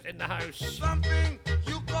Naismith in the house. Something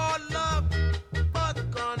you call love, but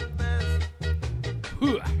confess.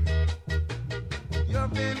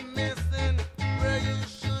 You've been missing where you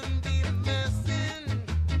shouldn't be missing.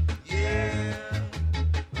 Yeah.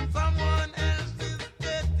 Someone else is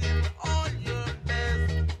getting all your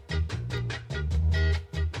best.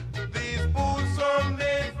 These boots are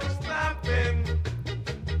made for stamping,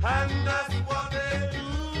 and that's what they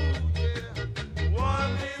do. Yeah.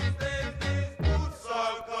 One of these days, these boots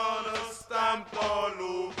are gonna stamp all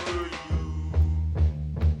over you.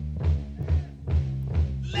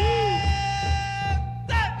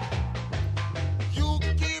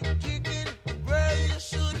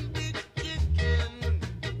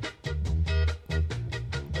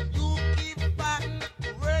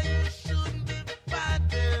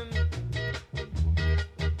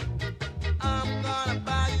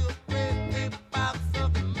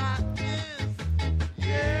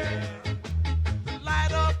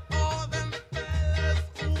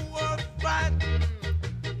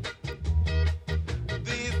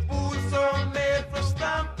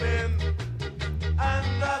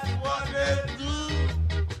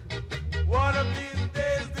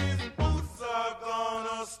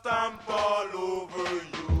 Stamp all over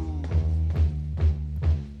you.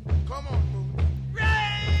 Come on, move.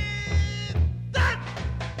 Right that.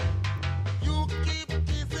 You keep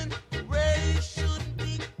kissing where you shouldn't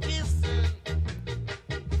be kissing.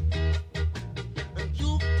 And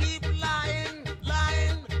you keep lying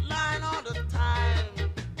all the time.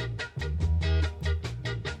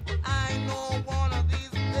 I know one of these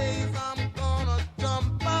days I'm gonna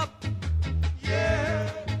jump up. Yeah.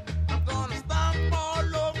 I'm gonna stomp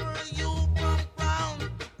all over you from ground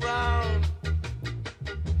to ground.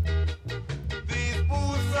 These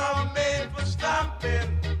boots are made for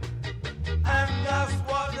stamping, and that's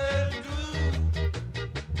what they do.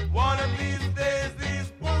 One of these days,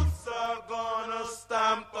 these boots are gonna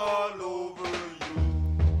stamp all over you.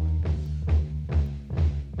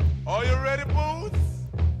 Are you ready, boots?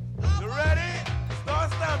 You ready?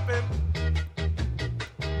 Start stamping.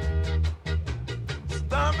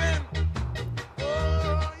 Stamping.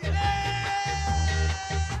 Oh, yeah.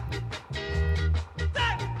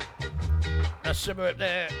 A simmer up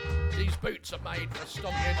there. These boots are made for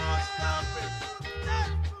stomping.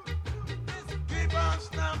 Keep on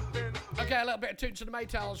stamping. Okay, a little bit of Toots and the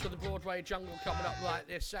Maytals with the Broadway Jungle coming up right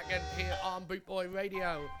this second here on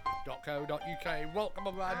bootboyradio.co.uk. Welcome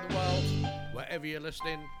around the world, wherever you're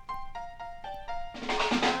listening.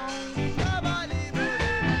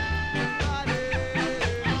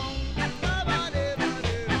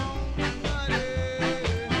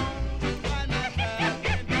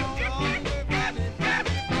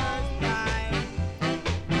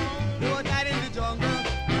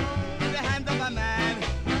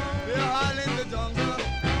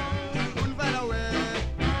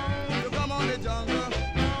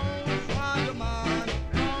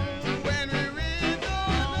 When we reach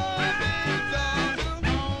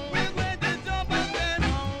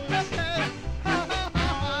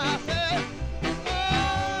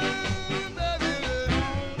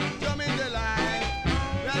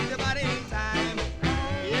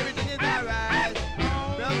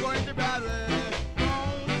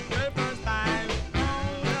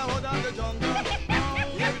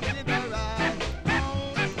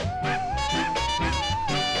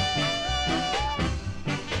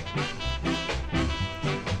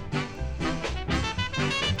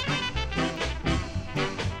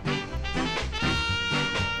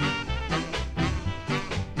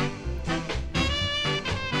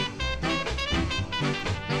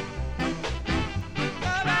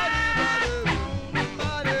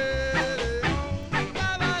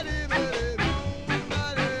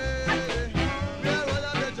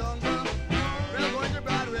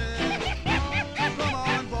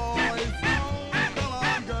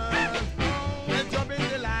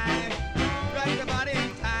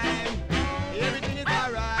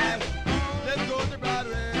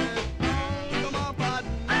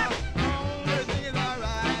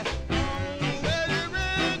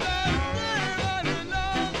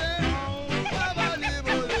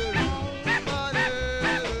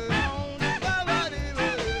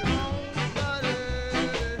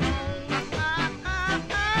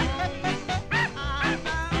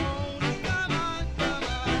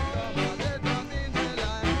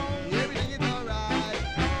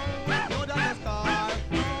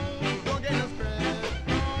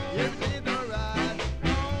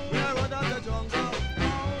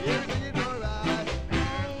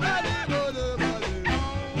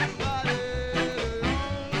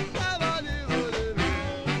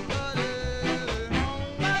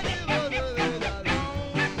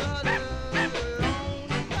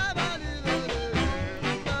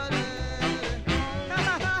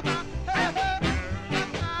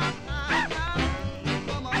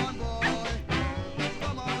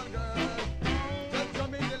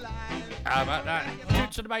How about that?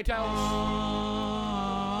 Toots and the Maytals.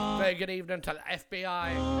 Very good evening to the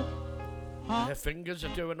FBI. Their fingers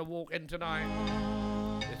are doing the walk-in tonight.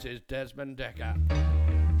 This is Desmond Decker.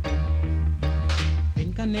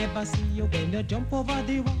 Think I never see you when you jump over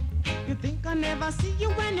the wall. You think I never see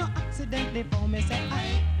you when you accidentally fall. Me say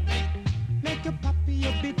I make you puppy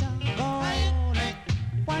your bitter gall.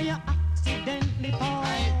 Why you accidentally fall?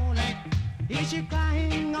 Is she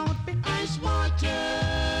crying out because water?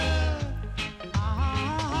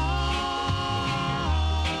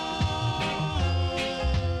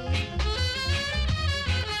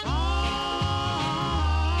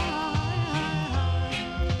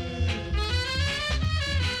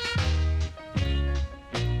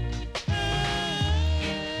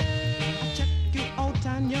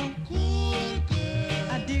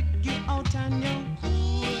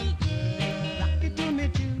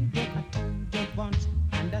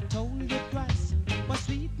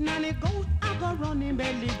 Running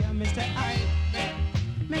belly, Mr. I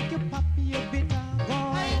make you puppy your bitter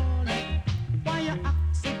gall. Why you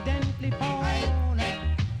accidentally fall?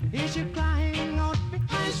 Is you crying out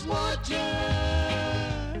because water?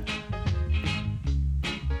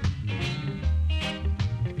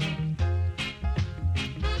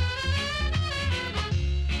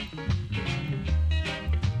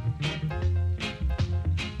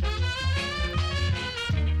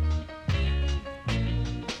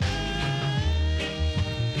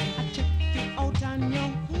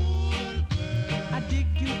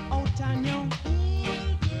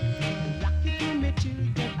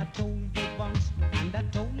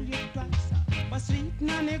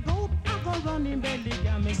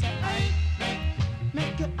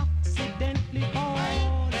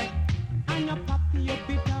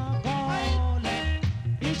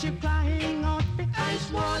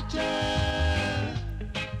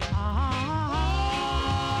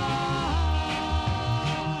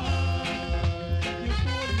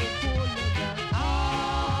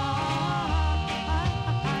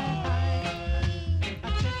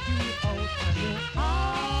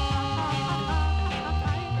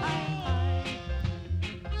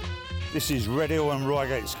 This is Radio and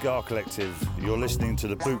Reigate Ska Collective. You're listening to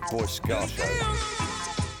the Boot Boy Ska Show.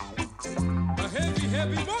 A heavy,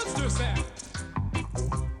 heavy monster sound.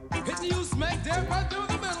 Hitting you smack dab right through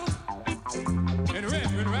the middle. And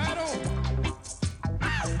ripping right on.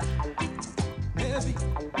 Heavy.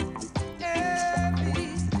 Heavy.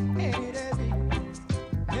 Heavy. Heavy.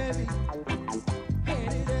 Heavy.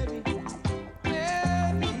 Heavy.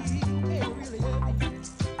 Heavy. Really heavy.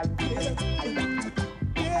 Get up. Get up, baby.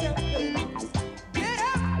 Get up.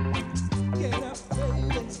 Get up,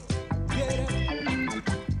 baby. Get up.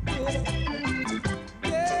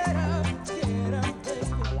 Get up. Get up. Get up, baby.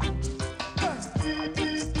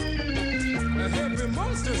 A heavy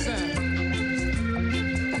monster sound.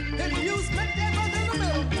 And you smack that right in the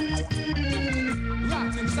middle.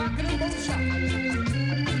 Rockin', sockin', and both shot.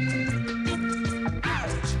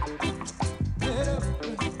 Ouch. Get up.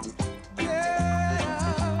 Get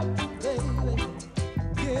up, baby.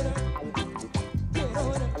 Get up, get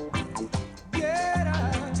on up, get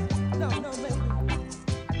up. No, baby.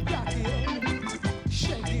 Rock it on,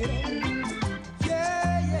 shake it on.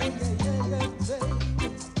 Yeah, baby.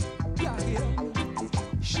 Rock it on,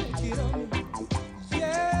 shake it on.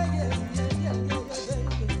 Yeah, baby.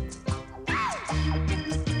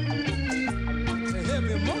 A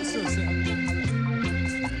heavy monster sound.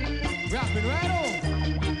 Rapping right on.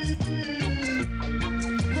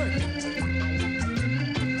 Work it.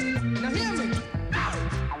 Now hear me.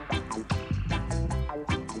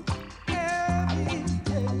 Heavy, yeah.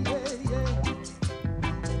 Heavy, yeah.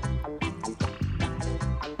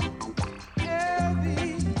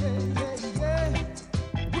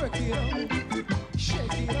 Work it on me,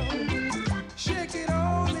 shake it on me, shake it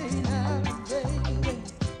on me now, baby.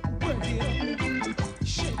 Work it on me,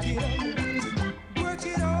 shake it on me, work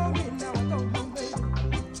it on me now, come on, baby.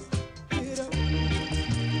 Get up,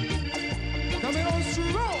 coming on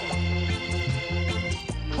strong.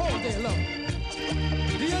 Hold that love.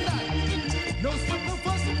 Do you like? No slip, no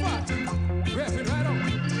fuss, no fight. Rap it right on.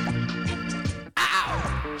 Ow!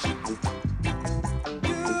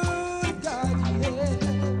 Good God, yeah,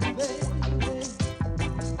 baby.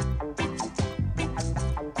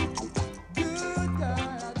 Good God,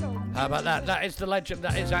 I don't. How about that? That is the legend.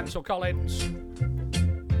 That is Ansel Collins.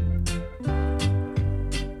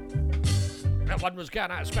 That one was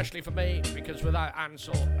going out especially for me because without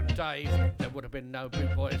Ansel and Dave, there would have been no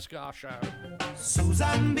Boot Boy Ska Show.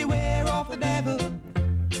 Susan, beware of the devil.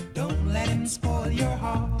 Don't let him spoil your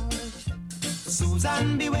heart.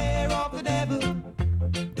 Susan, beware of the devil.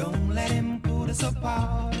 Don't let him put us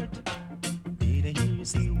apart.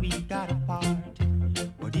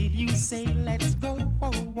 you say let's go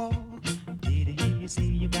for a walk? Did I hear you say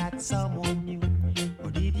you got someone new?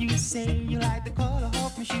 Or did you say you like the color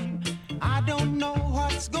of my shoe? I don't know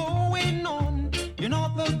what's going on. You're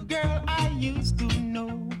not the girl I used to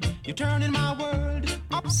know. You're turning my world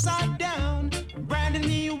upside down, branding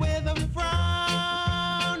me with a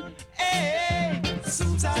frown. Hey,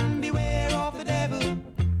 Susan, beware of the devil.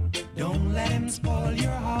 Don't let him spoil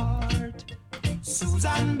your heart.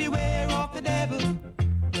 Susan, beware of the devil.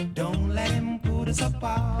 Don't let him put us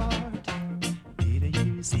apart. Did I hear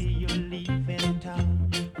you say you're leaving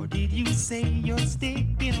town? Or did you say you're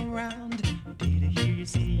sticking around? Did I hear you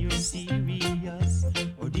say you're serious?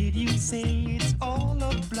 Or did you say it's all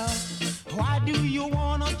a bluff? Why do you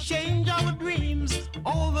wanna change our dreams?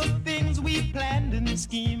 All the things we planned and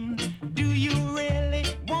schemed. Do you really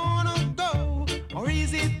wanna go? Or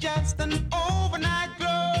is it just an overnight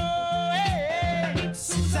glow? Hey,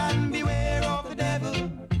 Susan, beware of the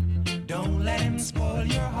devil. Don't let him spoil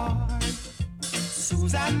your heart.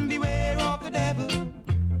 Susan, beware of the devil.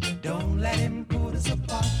 Don't let him put us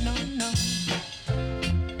apart, no, no.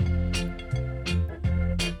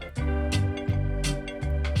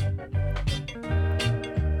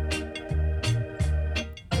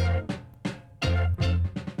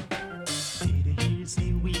 Did I hear you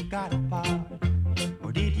say we got apart?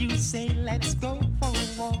 Or did you say let's go for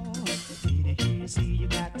a walk? Did I hear you say you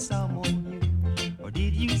got someone new? Or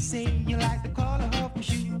did you say you like the color of my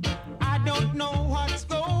shoe? I don't know what's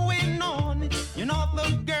going on. You're not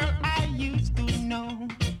the girl I used to know.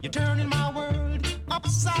 You're turning my world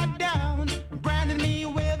upside down, branding me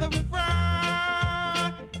with a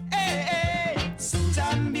frown. Hey, hey,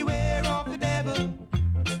 Susan, beware of the devil.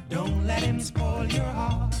 Don't let him spoil your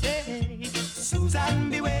heart. Hey, Susan,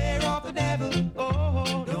 beware of the devil.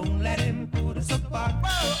 Oh, don't let him put us apart.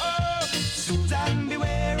 Oh, oh, Susan,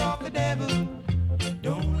 beware of the devil.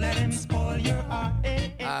 Don't let him spoil your heart.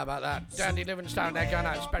 Hey, hey. How about that? Dandy Livingstone, they're going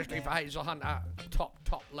out especially for Hazel Hunter,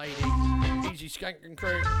 top lady, Easy Skank and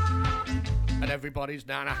crew, and everybody's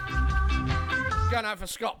Nana. Going out for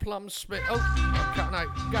Scott Plum Smith. Oh, I'm cutting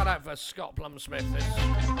out. Going out for Scott Plum Smith.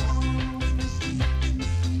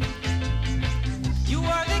 You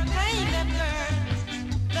are the kind of girl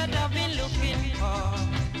that I've been looking for.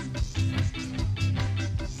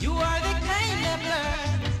 You are the kind of girl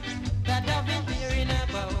that I've been hearing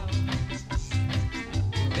about.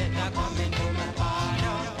 You better come into my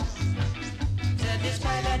parlor. Said this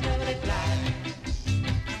pilot no reply.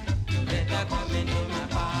 You better come into my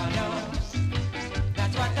parlor.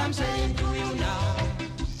 That's what I'm saying to you now.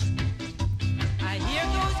 I hear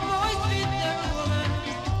those boys with the woman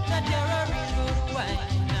that you're a real good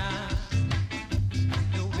wine now.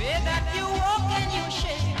 The way that you walk and you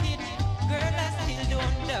shake it, girl, I still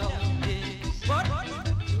don't doubt it. But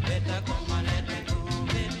you better come and let me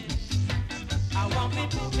prove it. I want me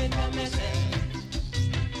to prove it for myself.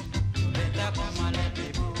 You better come and let me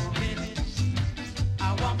prove it. I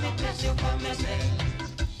want me to test you for myself.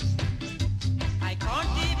 I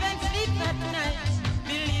can't even sleep at night,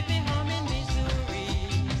 believe me, home in Missouri.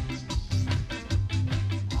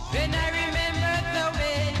 When I remember the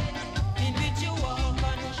way in which you walk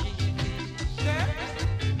on the shake, girl,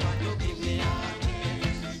 it want to give me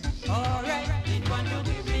heartache. Alright, it want to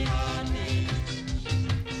give me heartache.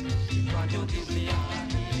 It want to give me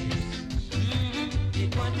heartache. It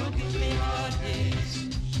want to give me heartache.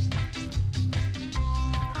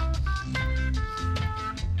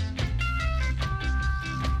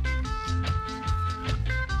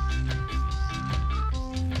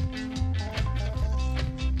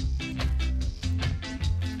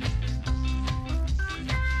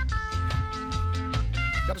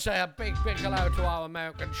 Got to say a big hello to our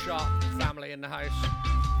American Sharp family in the house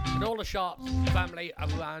and all the Sharp family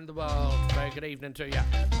around the world. Very good evening to you.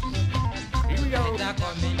 Here we go. Better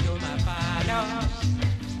come into my parlor.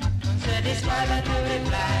 Said this pilot no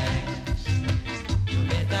reply. You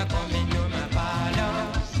better come into my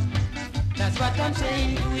parlor. That's what I'm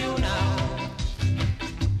saying to you now.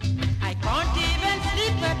 I can't even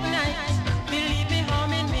sleep at night, believe me,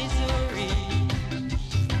 home in Missouri.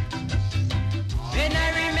 When I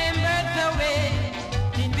remember the way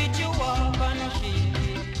in which you walk on the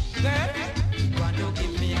ship, girl, it want to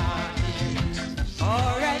give me heartache.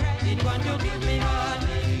 Alright, it want to give me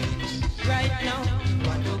heartache. Right now, it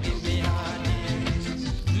want to give me heartache.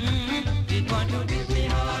 It want to give me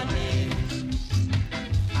heartache.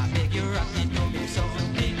 I beg you rock it to me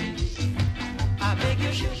something.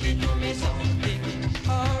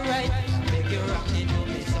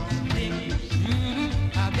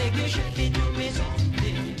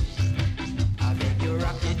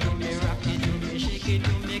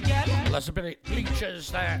 That's a bit of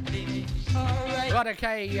bleachers there. Right,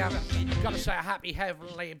 okay, gotta say a happy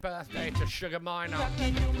heavenly birthday to Sugar Minor.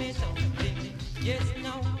 I'm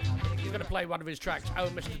gonna play one of his tracks, Oh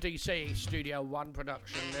Mr. DC, Studio One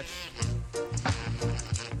production. This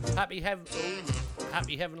happy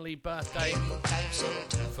heavenly birthday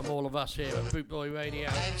from all of us here at Bootboy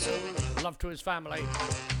Radio. Love to his family.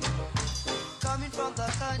 Coming from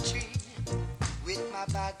the country with my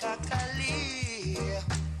bag of Cali,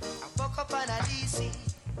 I woke up on a DC.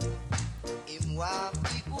 Him want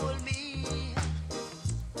to hold me.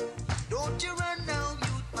 Don't you run now,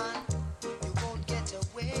 youth man. You won't get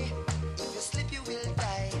away. If you slip, you will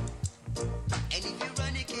die. And if you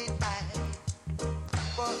run, you can't hide.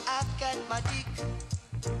 For I've got my dick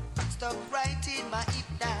stuck right in my hip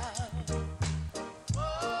now.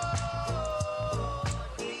 Oh,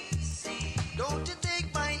 DC. Don't you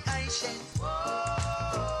take my eye shade.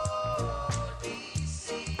 Oh,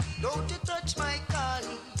 DC. Don't you touch my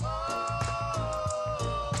collie.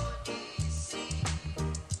 Oh, DC.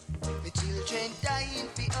 My children dying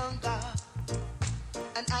for hunger,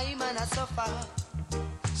 and I'm on a suffer.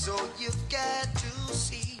 So you've got to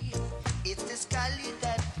see, it's this collie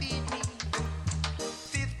that feed me.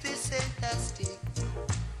 50 cents a stick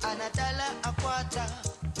and $1 a quarter.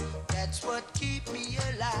 That's what keep me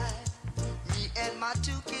alive. Me and my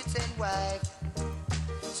 2 kids and wife.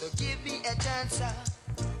 So give me a chance,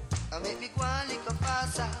 and make me go on little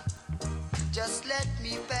faster. Just let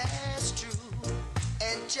me pass through,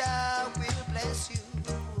 and Jah will bless you.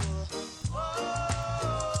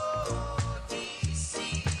 Oh, DC.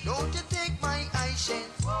 Don't you take my eye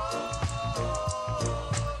shade. Oh,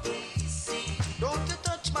 DC. Don't you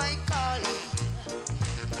touch my calling.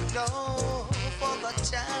 No, for the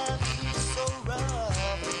time is so rough.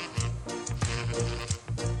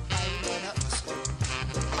 I'm gonna hustle.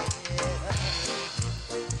 Yeah.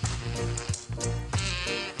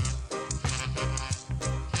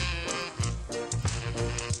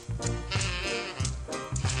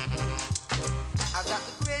 I got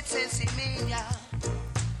the great sense mania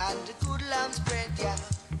and the good lamb spread, yeah.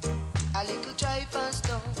 A little tripe and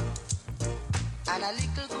stone and a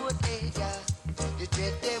little goat egg, yeah. You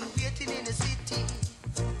dread them waiting in the city.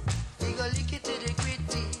 We go lick it to the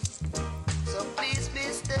gritty. So please,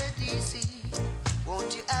 Mr. DC,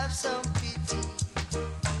 won't you have some pity?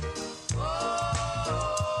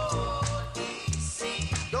 Oh, DC.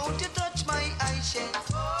 Don't you touch my eye shade.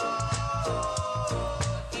 Oh,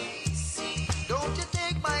 DC. Don't you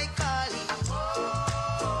take my collie.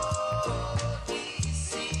 Oh,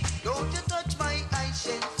 DC. Don't you touch my eye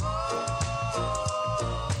shade. Oh,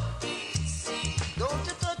 DC. Don't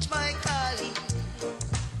you touch my collie.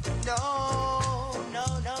 No, no,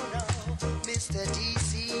 no, no, Mr.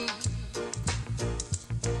 DC.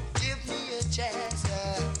 Give me a chance,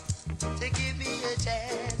 to give me a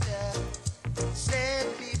chance, set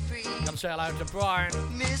me free. Come say hello to Brian,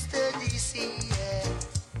 Mr. DC, yeah.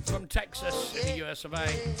 from Texas in the US of A.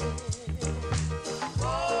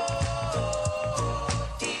 Oh,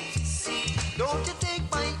 DC. Don't you take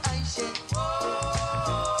my eye shade.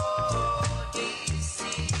 Oh,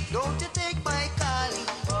 DC. Don't you take my calling.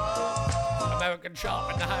 American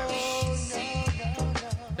Sharp in the house.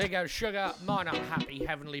 There you go, Sugar Minor, happy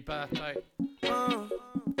heavenly birthday.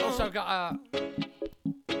 Also got a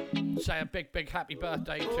say a big happy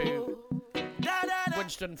birthday to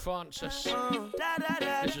Winston Francis.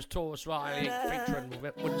 This is Taurus Riley featuring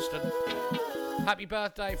Winston. Happy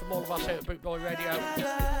birthday from all of us here at Bootboy Radio.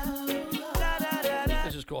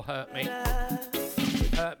 This is called Hurt Me.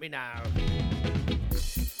 Hurt Me Now.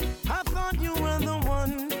 I thought you were the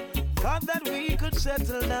one, thought that we could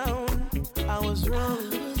settle down. I was wrong.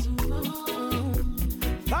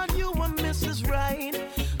 Thought you were Mrs. Right,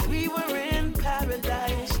 we were in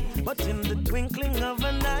paradise. But in the twinkling of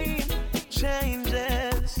an eye,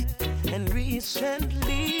 changes. And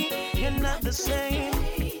recently, you're not the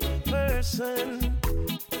same person.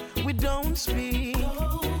 We don't speak,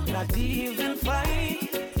 not even fight.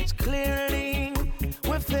 It's clearly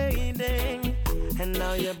we're fading. And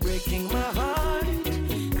now you're breaking my heart,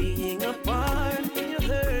 being apart. You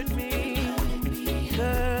hurt me,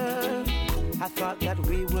 girl. I thought that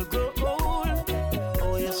we would grow old.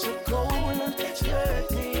 Oh, you're so cold, it's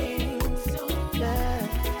hurting. Yeah.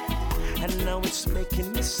 And now it's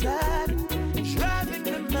making me sad, driving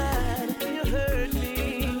me mad. You hurt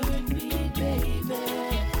me, baby.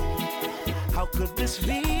 How could this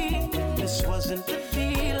be? This wasn't the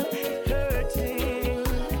deal. Hurting.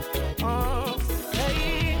 Oh,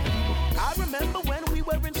 hey. I remember when we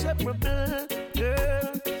were inseparable,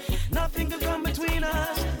 girl. Nothing could come between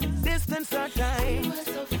us. Distance our time.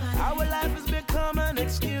 Our life has become an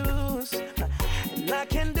excuse.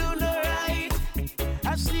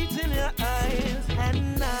 I see it in your eyes,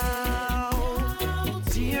 and now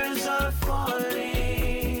tears are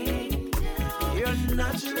falling. You're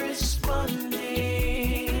not responding.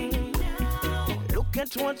 Look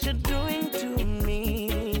at what you're doing to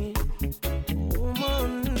me,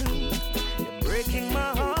 woman. You're breaking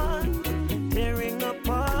my heart, tearing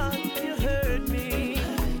apart. You hurt me.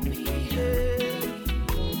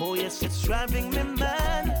 Yeah. Oh yes, it's driving me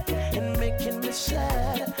mad and making me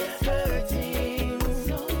sad, hurting.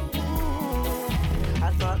 I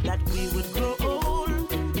thought that we would grow old.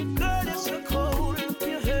 Girl, it's so cold.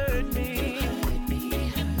 You hurt me.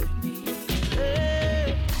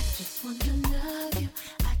 Hey. I just want to love you.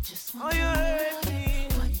 I just want Oh, you to hurt love me.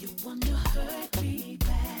 you. Why you want to hurt me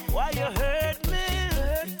back? Why you hurt me?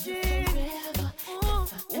 Hurt me.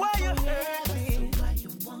 Why you hurt me? Why you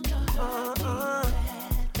want to hurt me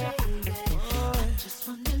back? I just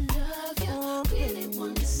want to love you. Really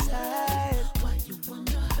want to side. Why you want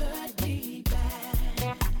to hurt me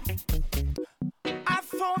back? I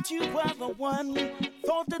thought you were the one.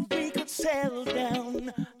 Thought that we could settle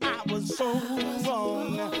down. I was so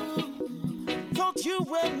wrong. Thought you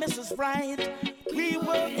were Mrs. Right. We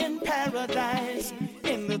were in paradise.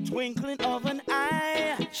 In the twinkling of an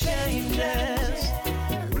eye. Changes.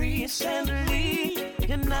 Recently,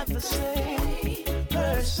 you're not the same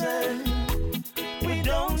person. We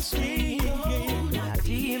don't speak, not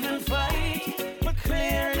even fight, but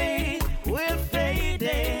clearly we're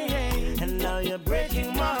fading. And now you're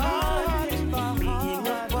breaking my heart, being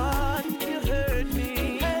apart. You hurt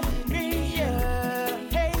me, yeah.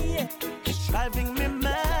 Hey, it's driving me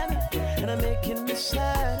mad, and I'm making me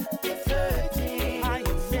sad. 30, I am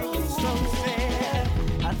making so sad.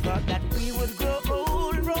 I thought that we would grow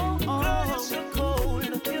old. Girl, you're so cold.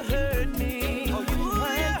 You hurt me. Oh, you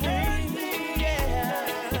hurt me, yeah.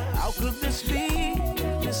 How could this be?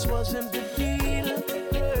 This wasn't the deal.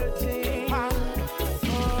 Hurting.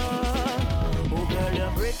 Oh, girl,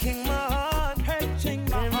 you're breaking my heart. Hurting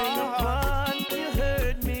my heart. You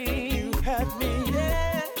hurt me. You hurt me,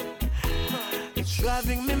 yeah. It's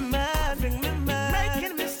driving me mad,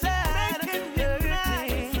 making me sad, making me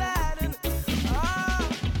hurting.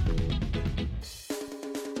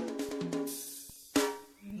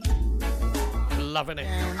 Loving it.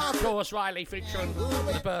 Of course, Riley featuring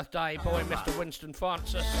the birthday boy, Mr. Winston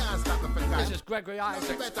Francis. This is Gregory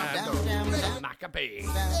Isaacs and Maccabee.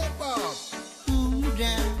 Cool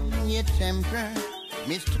down your temper,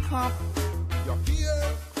 Mr. Cop. You're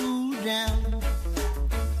here. Cool down.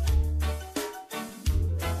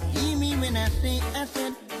 Hear me when I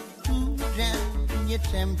said, cool down your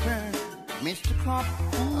temper, Mr. Cop.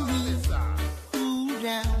 Cool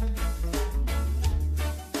down.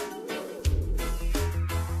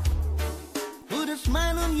 Put a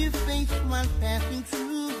smile on your face while passing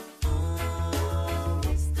through.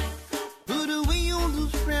 Put away all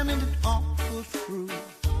those frowns that all goes through.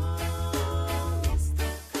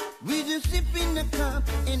 We just sipping the cup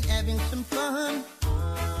and having some fun.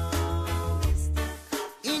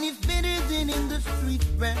 And it's better than in the streets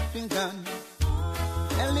blasting guns.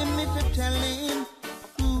 Tell him, Mr. Tell him,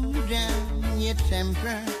 cool down your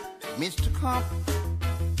temper, Mr. Cop.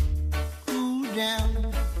 Cool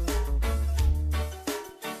down.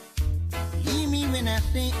 Hear me when I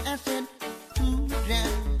said, cool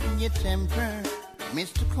down your temper,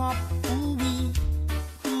 Mr. Cop. Ooh-wee,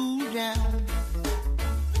 cool down.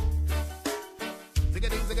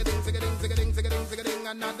 Zig-a-ding, zig-a-ding, zig-a-ding, zig-a-ding, zig-a-ding, zig-a-ding,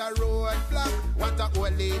 another roadblock. What a whole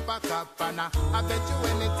heap of cop, and I bet you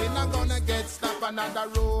anything I'm gonna get stopped. Another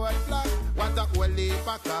roadblock. What a whole heap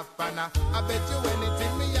of cop, and I bet you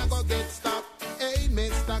anything me I go get stopped. Hey,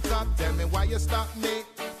 Mr. Cop, tell me why you stop me.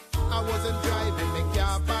 I wasn't driving me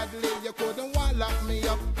car badly. You couldn't want lock me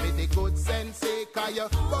up with the good sense, cause you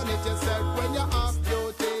run it yourself when you're off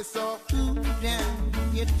duty. So cool down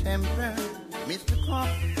your temper, Mr. Cop.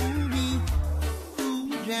 Ooh-wee,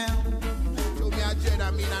 cool down. Show me a dread,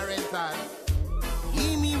 I mean a rental.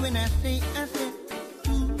 Hear me when I said,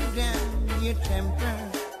 cool down your temper,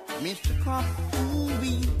 Mr. Cop.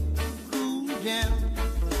 Ooh-wee, cool down.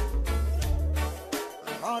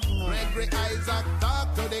 Gregory Isaac,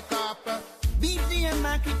 talk to the cop. BC and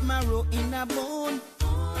Market Marrow in a bone.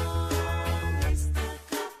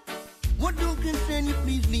 What don't concern you,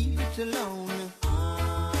 please leave it alone.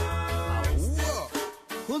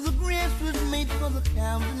 Cause the grass was made for the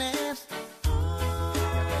cow's nest.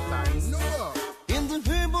 And the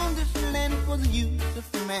herb on this land for the use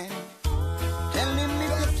of man. Tell him,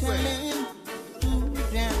 Mr. Tell him, cool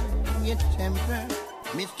down your temper,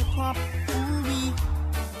 Mr. Cop. Ooh-wee,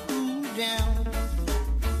 cool down.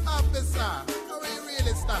 Officer, how are you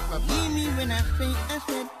really stop a Hear me when I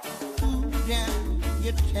said, cool down your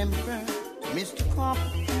your temper, Mr. Cop.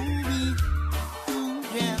 Ooh-wee, ooh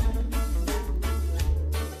down.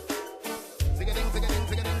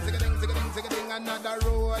 Zig-a-ding, another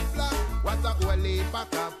roadblock. What a whole heap of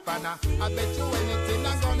capana. I bet you anything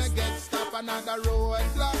I'm gonna get stopped. Another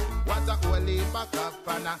roadblock. What a whole heap of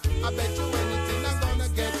capana. I bet you anything I'm gonna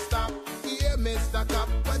get stopped. Yeah, Mr. Cop,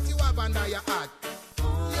 what you have under your hat?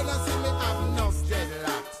 You don't see me have no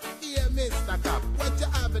dreadlocks. Yeah, Mr. Cop, what you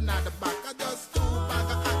have in the back? I just 2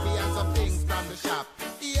 bag of hockey and some things from the shop.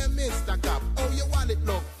 Yeah, Mr. Cop, oh, your wallet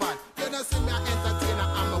look fat. You don't see me an entertainer,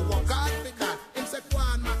 I'm a walk hard with that. Him say,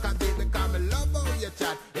 Kwan Maka, baby, come and love how you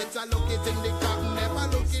chat. It's a look it in the cop, never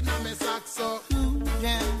looking at me sack, so. Cool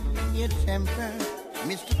down your temper,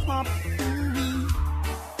 Mr. Cop. Ooh-wee,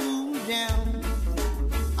 cool down.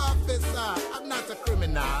 Officer, I'm not a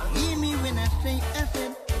criminal. Hear me when I say I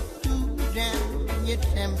said, cool down your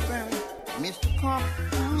temper, Mr. Cop.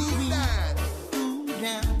 Ooh-wee, cool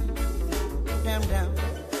down, down, down.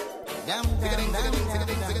 Down, down, down,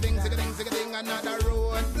 Zig-a-ding, another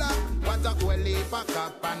roadblock. What a whole heap of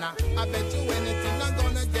capana. I bet you anything I'm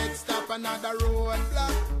gonna get stopped. Another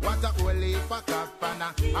roadblock. What a whole heap of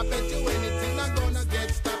capana. I bet you anything I'm gonna get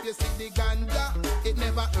stopped. You see the ganja, it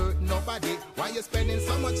never hurt nobody. Why you spending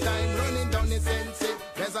so much time running down the sense?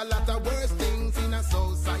 There's a lot of worse things in a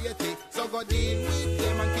society. So go deal with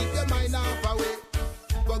them and keep your mind off away.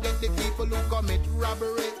 Go get the people who commit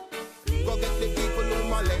robbery. Go get the people who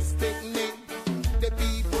molest picnic. The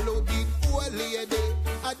people who beat poor lady.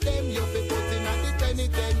 And them you be putting at the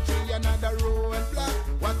penitentiary. Another roadblock.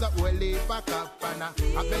 What a whole heap of capana.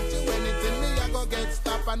 I bet you anything me I go get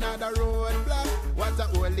stopped. Another roadblock. What a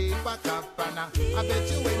whole heap of capana. I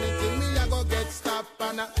bet you anything me I go get stopped.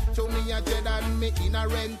 Show me a jet and me in a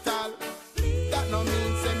rental. That no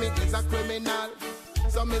mean say me is a criminal.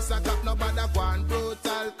 So Mr. Cop nobody go on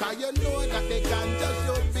brutal. Cause you know that they can't just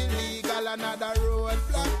should be legal. Another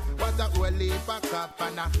roadblock. What a whole heap of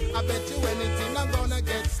capana. I bet you anything I'm gonna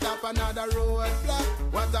get stopped. Another roadblock.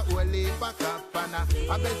 What a whole heap of capana.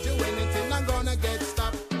 I bet you anything I'm gonna get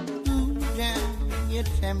stopped. Cool down your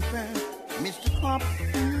temper, Mr. Cop.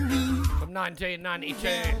 Ooh-wee. From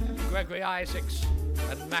 1992, Gregory Isaacs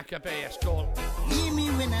and Maccabee. It's called Hear me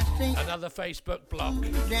when I say another Facebook block.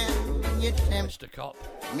 down your temper, Mr. Cop.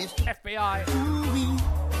 Mr. FBI. Ooh-wee,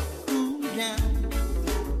 cool down,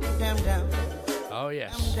 down, down. Oh,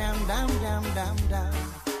 yes. Down, down, down, down, down.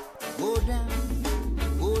 Go down,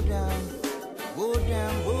 go down, go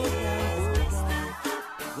down, go down, go down,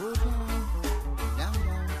 go down, down,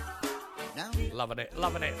 down, down. Loving it,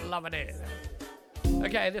 loving it, loving it.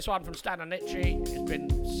 Okay, this one from Stan and Itchy. He's been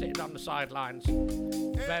sitting on the sidelines.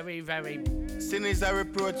 Very, very Sin is a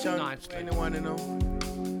reproach on nicely. anyone, you know.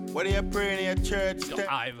 What are you praying in your church?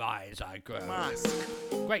 I rise, I grow. Mask.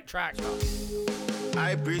 Great track.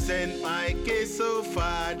 I present my case, oh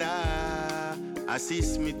Father.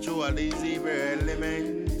 Assist me through all these evil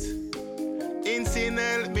elements. In sin,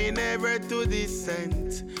 help me never to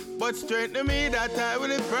descend, but strengthen me that I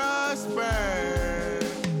will prosper.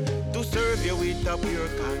 To serve you with a pure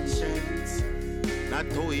conscience, not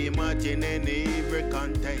to imagine any evil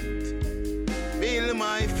content. Build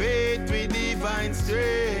my faith with divine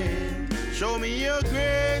strength. Show me your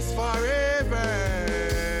grace forever.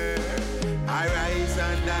 I rise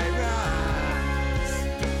and I rise.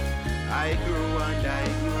 I grow and I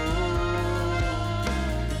grow.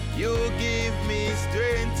 You give me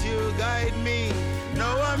strength, you guide me.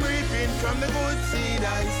 Now I'm reaping from the good seed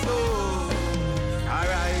I sow. I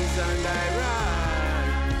rise and I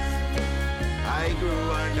rise. I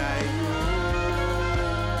grow and I grow.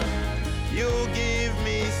 You give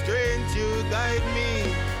me strength, you guide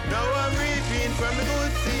me. Now I'm reaping from the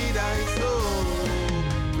good seed I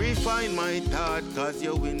sow. Refine my thought cause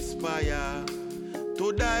you inspire.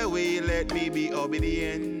 To thy way let me be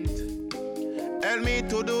obedient. Help me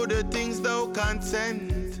to do the things thou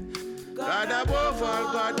consent. God above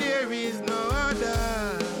all, God there is no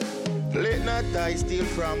other. Let not I steal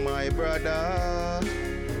from my brother,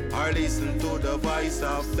 or listen to the voice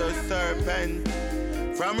of the serpent.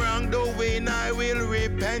 From wrongdoing I will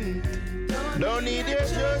repent. Don't need your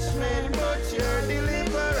judgment, but your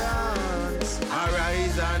deliverance. I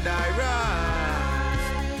rise and I rise.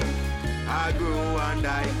 I grow and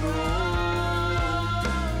I grow.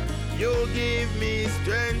 You give me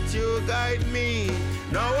strength, you guide me.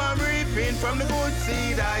 Now I'm reaping from the good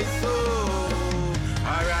seed I sow.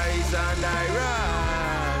 I rise and I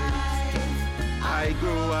rise. I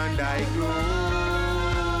grow and I grow.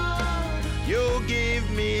 You give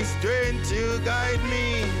me strength, you guide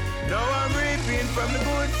me. Now I'm reaping from the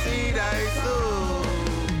good seed I sow.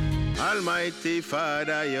 I Almighty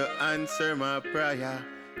Father, you answer my prayer.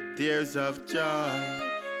 Tears of joy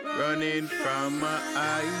running from my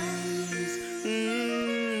eyes.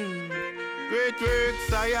 Great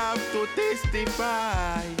works I have to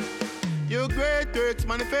testify. Your great works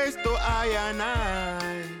manifest to I and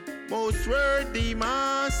I. Most worthy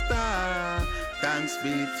Master, thanks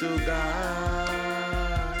be to God.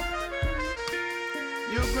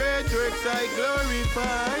 Your great works I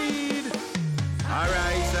glorified. I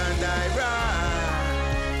rise and I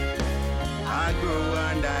rise. I grow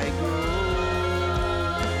and I grow.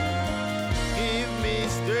 Give me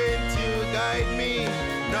strength, you guide me.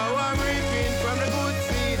 Now I'm reaping from the good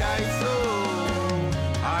seed I sow.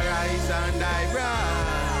 I rise and I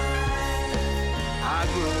rise. I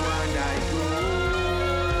grow and I grow.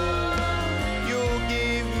 You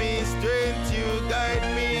give me strength, you guide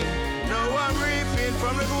me. Now I'm reaping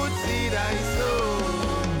from the good seed I sow.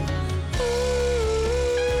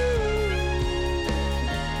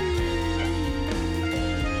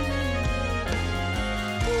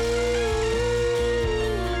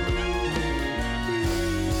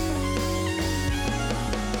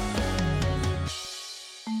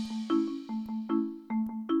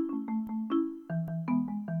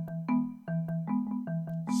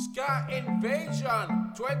 Ska Invasion,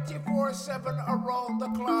 24/7 around the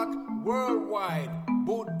clock, worldwide.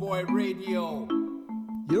 Boot Boy Radio.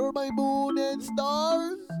 You're my moon and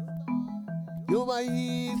stars. You're my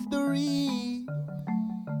history.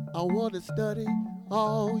 I want to study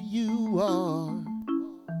all you are.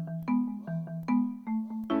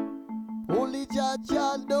 Only Jah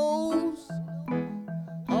Jah knows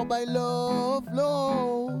how my love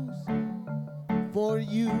flows for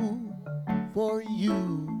you, for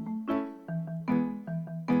you.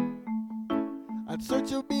 At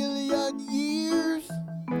such a billion years,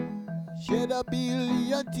 shed a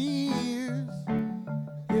billion tears.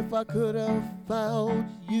 If I could have found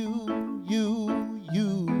you, you,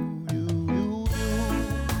 you, you, you,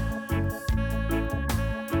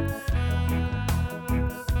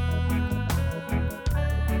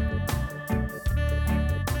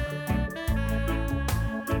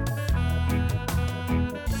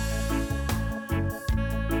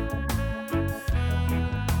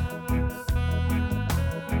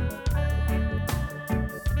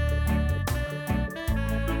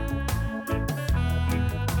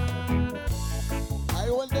 I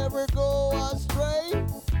will never go astray.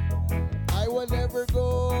 I will never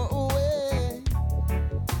go away.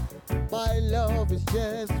 My love is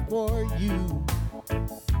just for you.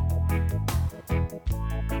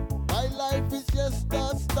 My life is just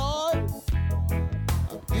a start.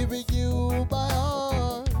 I'm giving you my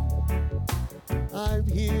heart. I'm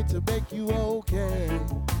here to make you okay.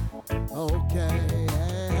 Okay.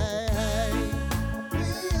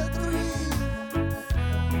 Beatrice,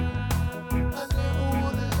 I never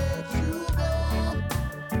wanna let you go.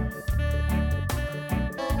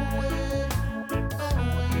 Away,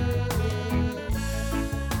 away.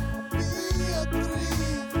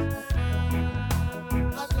 Beatrice,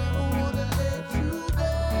 I never wanna let you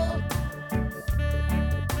go.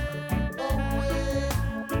 Away,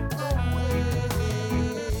 away.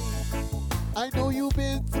 I know you've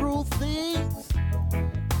been through things,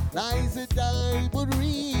 lies and diamond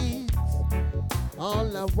rings.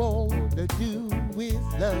 All I wanna do is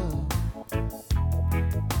love.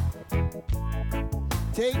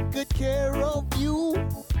 Take good care of you,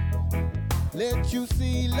 let you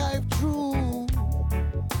see life true,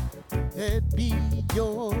 and be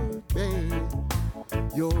your man,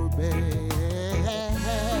 your man.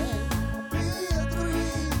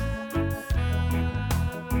 Beatrice,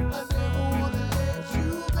 I never wanna let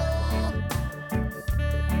you go.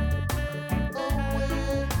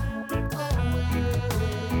 Away, away.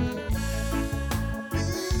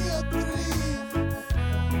 Beatrice,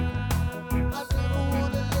 I never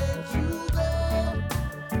wanna let you go.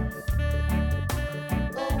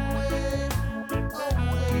 Away,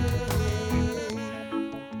 away.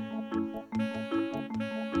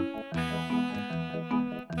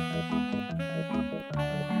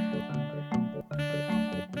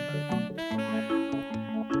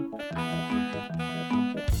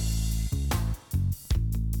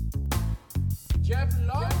 Jeff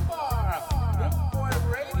Lombard, Boot Boy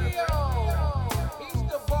Radio. He's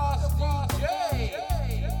the boss DJ.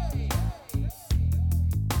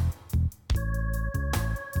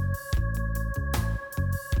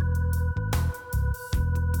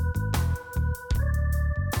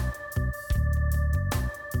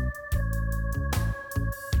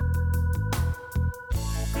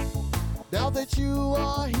 Now that you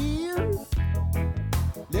are here,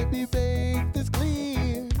 let me make this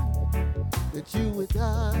clear that you and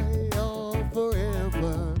I are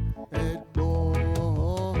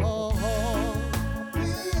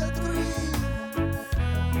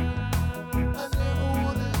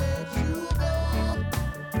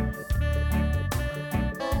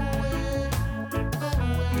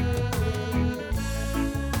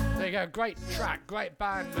Yeah, great track, great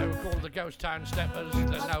band. They were called the Ghost Town Steppers.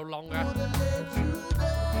 They're no longer.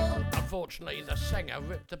 Unfortunately, the singer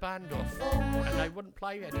ripped the band off and they wouldn't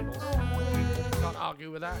play anymore. Can't argue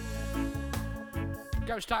with that.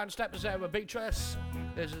 Ghost Town Steppers there with Beatrice.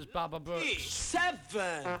 This is Baba Brooks.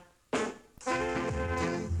 7.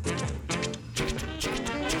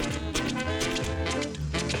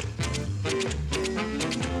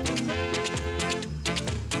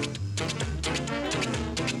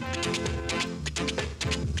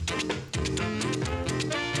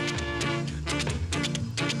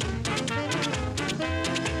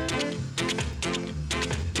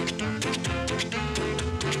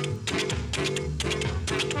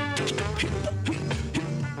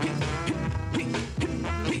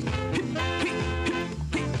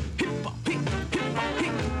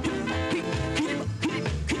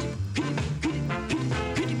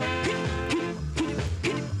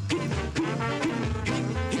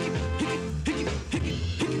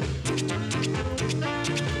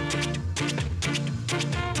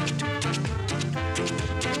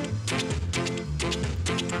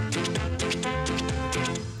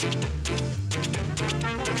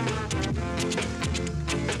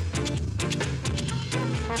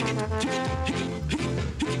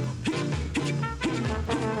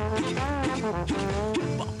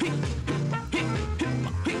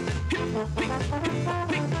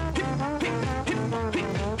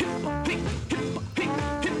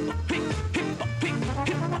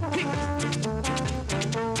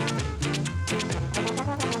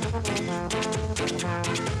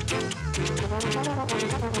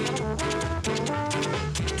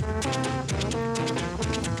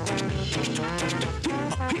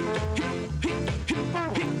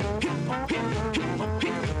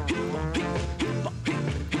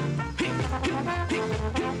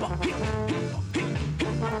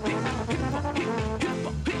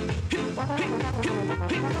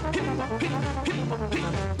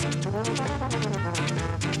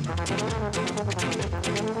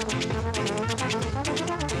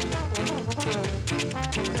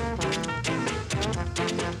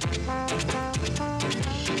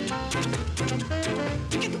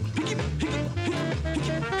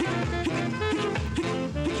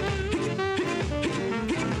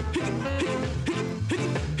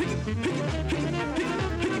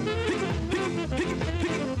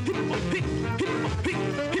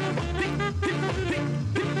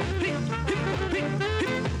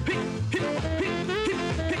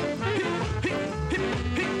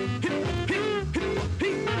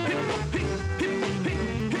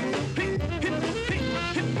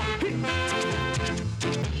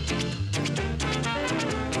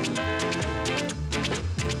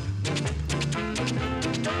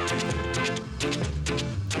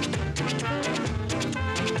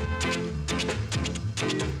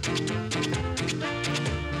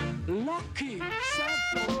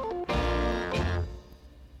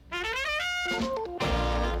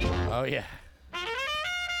 Oh yeah.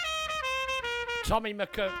 Tommy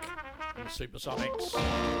McCook and Supersonics.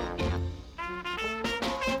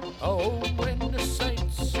 Oh, when the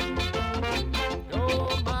Saints go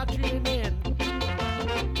marching in.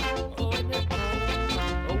 Oh,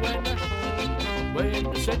 when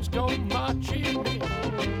the Saints go marching in.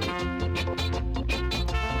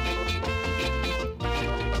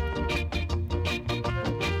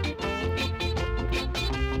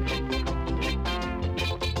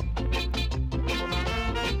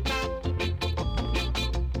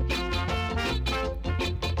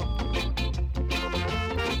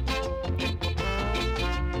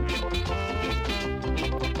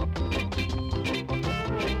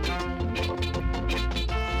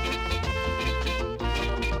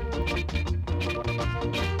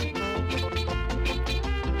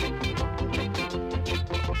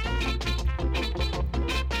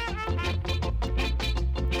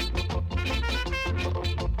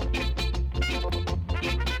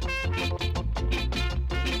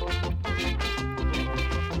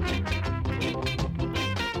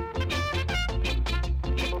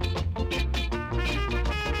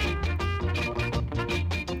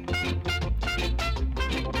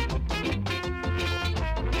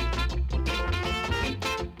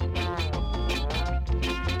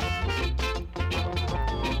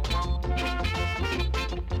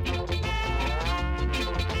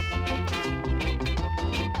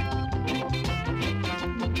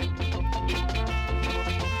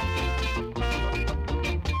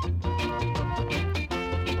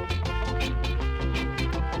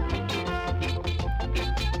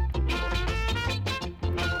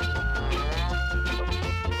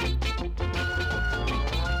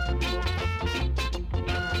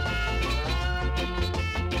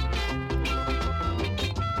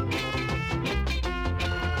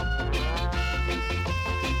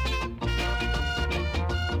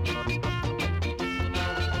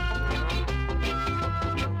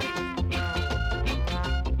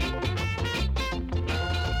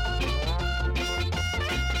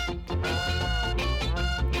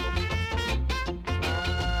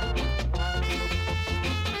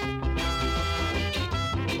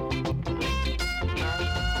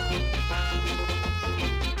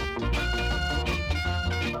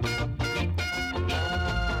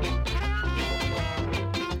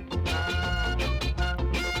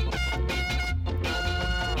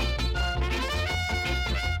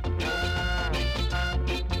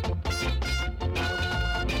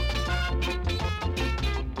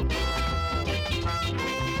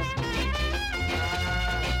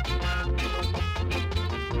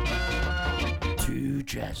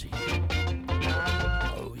 jazzy.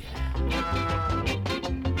 Oh, yeah.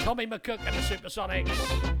 Tommy McCook and the Supersonics.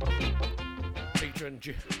 Featuring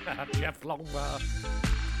Jeff Longbar.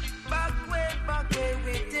 Back way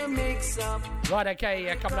with the mix up. Right,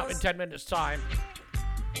 okay, coming up in 10 minutes' time.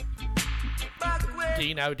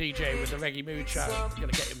 Dino DJ with the Reggae Mood Show.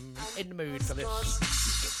 Gonna get him in the mood for this.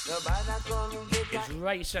 He's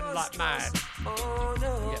racing like mad.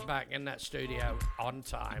 Get back in that studio on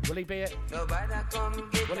time. Will he be it?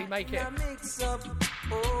 Will he make it?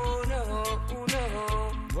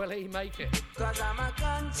 Will he make it? Cause I'm a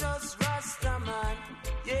conscious Rasta man,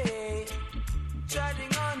 yeah.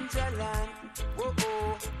 Treading on the land,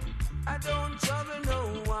 whoa. I don't trouble no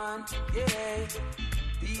one, yeah.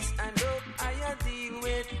 Peace and love I deal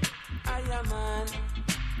with, I am man,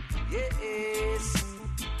 yes.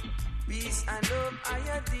 Peace and love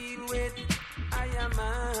I deal with, I am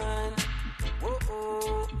man,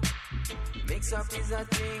 whoa. Mix up is a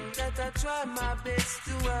thing that I try my best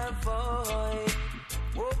to avoid.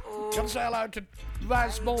 Come say hello to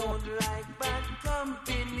Rasmore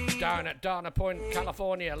down at Dana Point,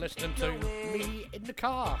 California, listening to me in the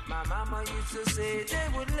car. My mama used to say they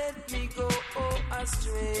would let me go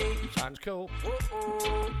astray. Sounds cool.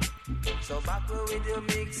 So back with the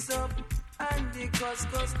mix up and the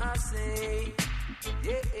cuscus I say,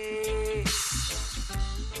 yeah.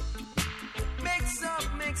 Mix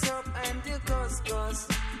up and the cuscus,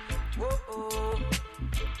 whoa.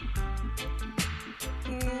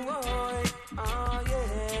 Boy, oh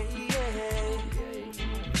yeah.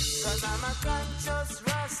 Cause I'm a conscious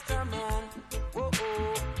Rasta man, whoa.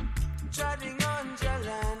 Treading on the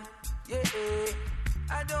land, yeah.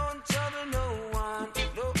 I don't trouble no one,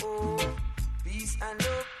 no. Peace and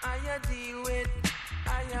love I deal with,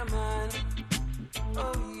 I am man,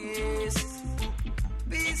 oh yes.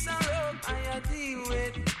 Peace and love I deal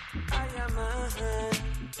with, I am man,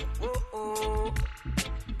 whoa.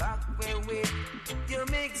 Back where with you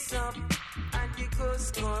mix up and you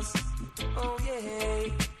couscous, oh yeah.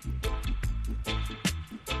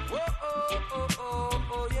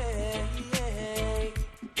 Oh yeah.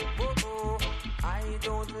 Whoa. I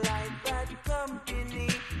don't like bad company,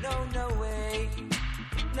 no way.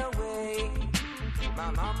 My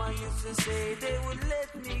mama used to say they would let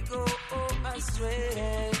me go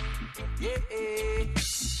astray, yeah.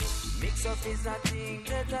 Mix up is a thing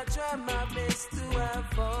that I try my best to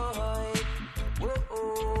avoid.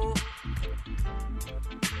 Whoa.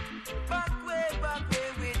 Back way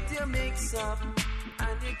with your mix up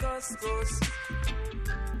and the couscous.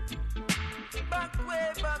 Back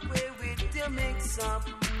way with your mix up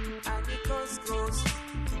and the couscous.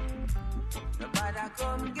 Nobody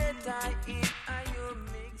come get I in and you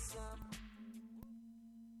mix up.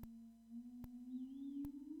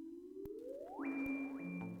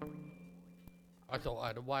 I thought I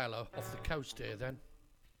had a whaler off the coast here then.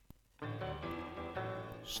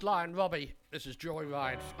 Sly and Robbie, this is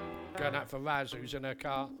Joyride. Going out for Raz, who's in her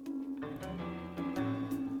car.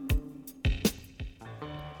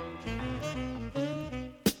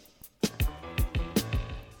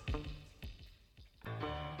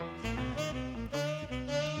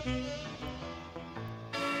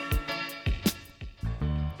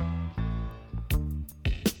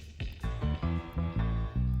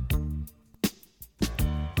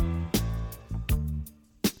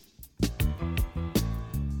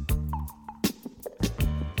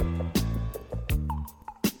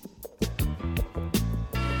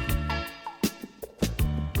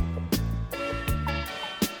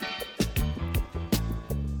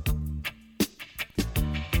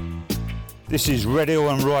 This is Radio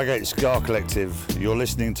and Reigate Ska Collective. You're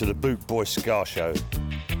listening to the Boot Boy Ska Show.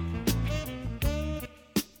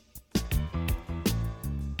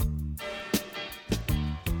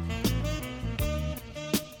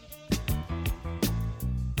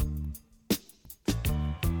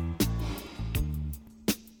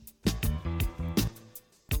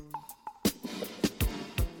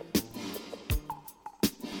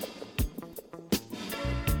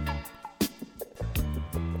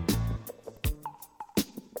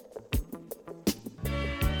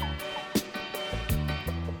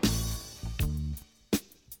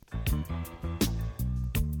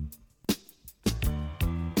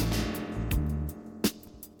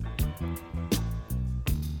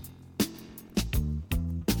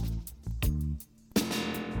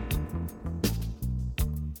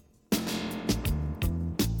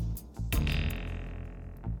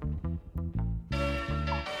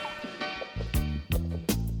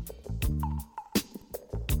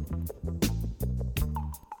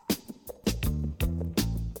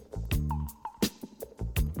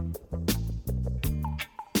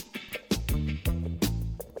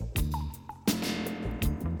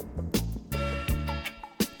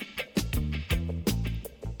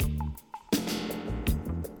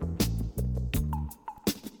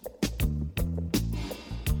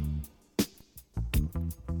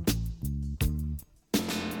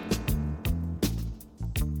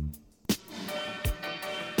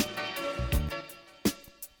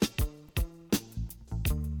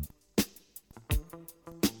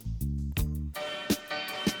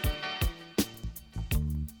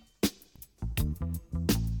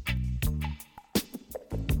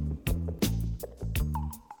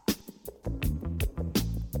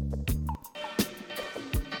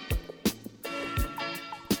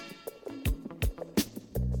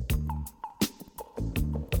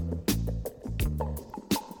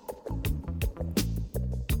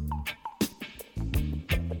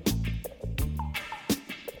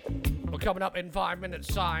 Coming up in 5 minutes'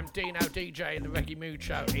 time, Dino DJ, the Reggae Mood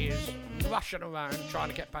Show, he is rushing around trying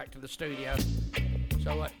to get back to the studio.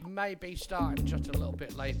 So it may be starting just a little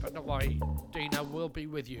bit late, but don't worry, Dino will be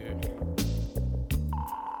with you.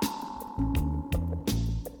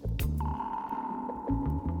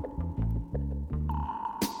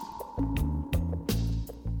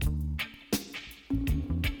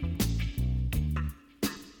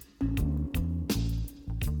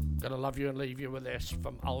 Gonna love you and leave you with this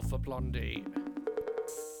from Alpha Blondie.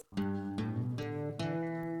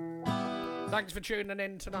 Thanks for tuning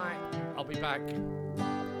in tonight. I'll be back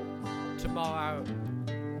tomorrow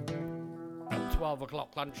at 12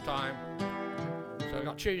 o'clock lunchtime. So I've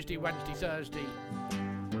got Tuesday, Wednesday, Thursday,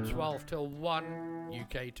 12 till 1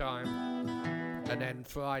 UK time. And then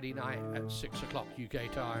Friday night at 6 o'clock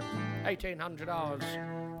UK time. 1800 hours,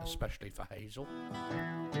 especially for Hazel.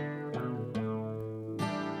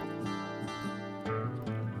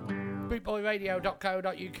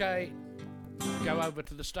 bootboyradio.co.uk. Go over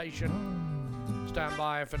to the station. Stand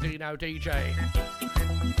by for Dino DJ.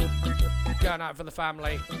 Going out for the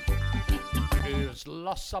family who's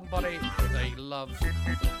lost somebody they love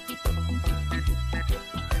and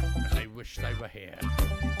they wish they were here.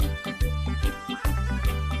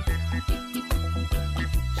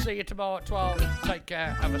 See you tomorrow at 12. Take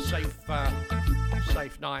care. Have a safe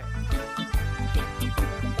night.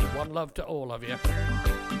 One love to all of you.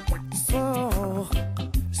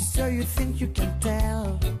 So you think you can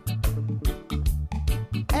tell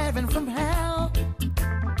heaven from hell,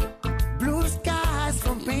 blue skies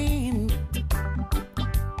from pain?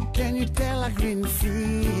 Can you tell a green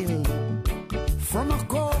field from a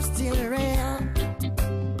cold steel rail,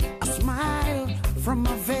 a smile from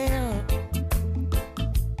a veil?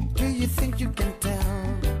 Do you think you can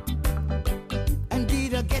tell? And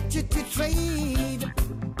did I get you to trade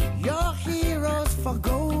your heroes for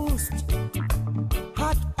ghosts,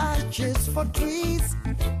 hot arches for trees,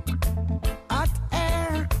 hot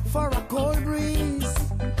air for a cold breeze,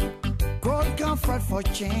 cold comfort for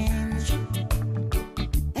change?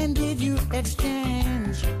 And did you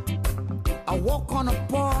exchange a walk on a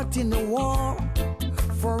part in the war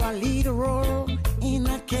for a lead role in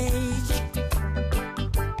a cage?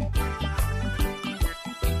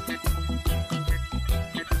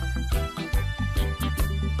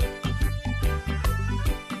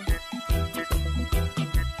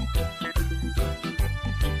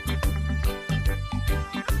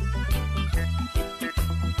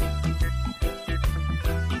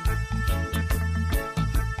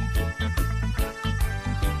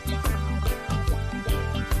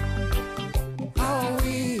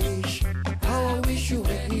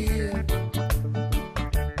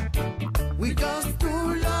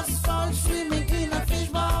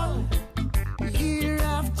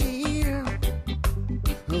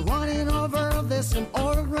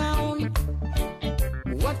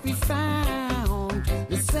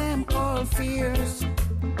 Fears.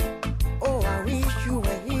 Oh, I wish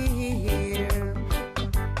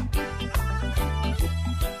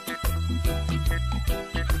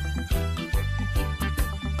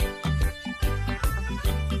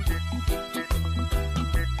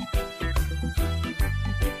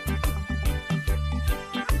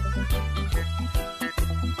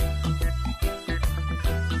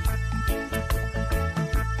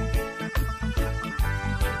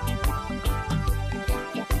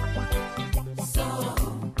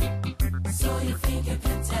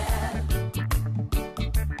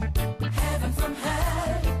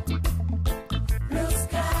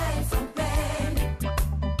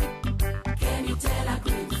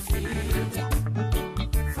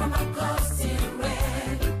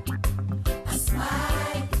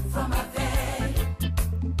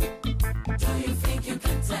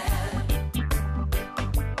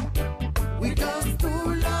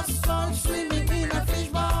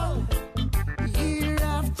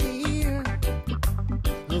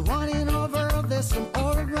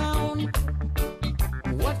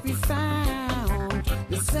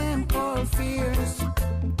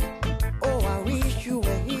you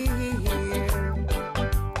were here.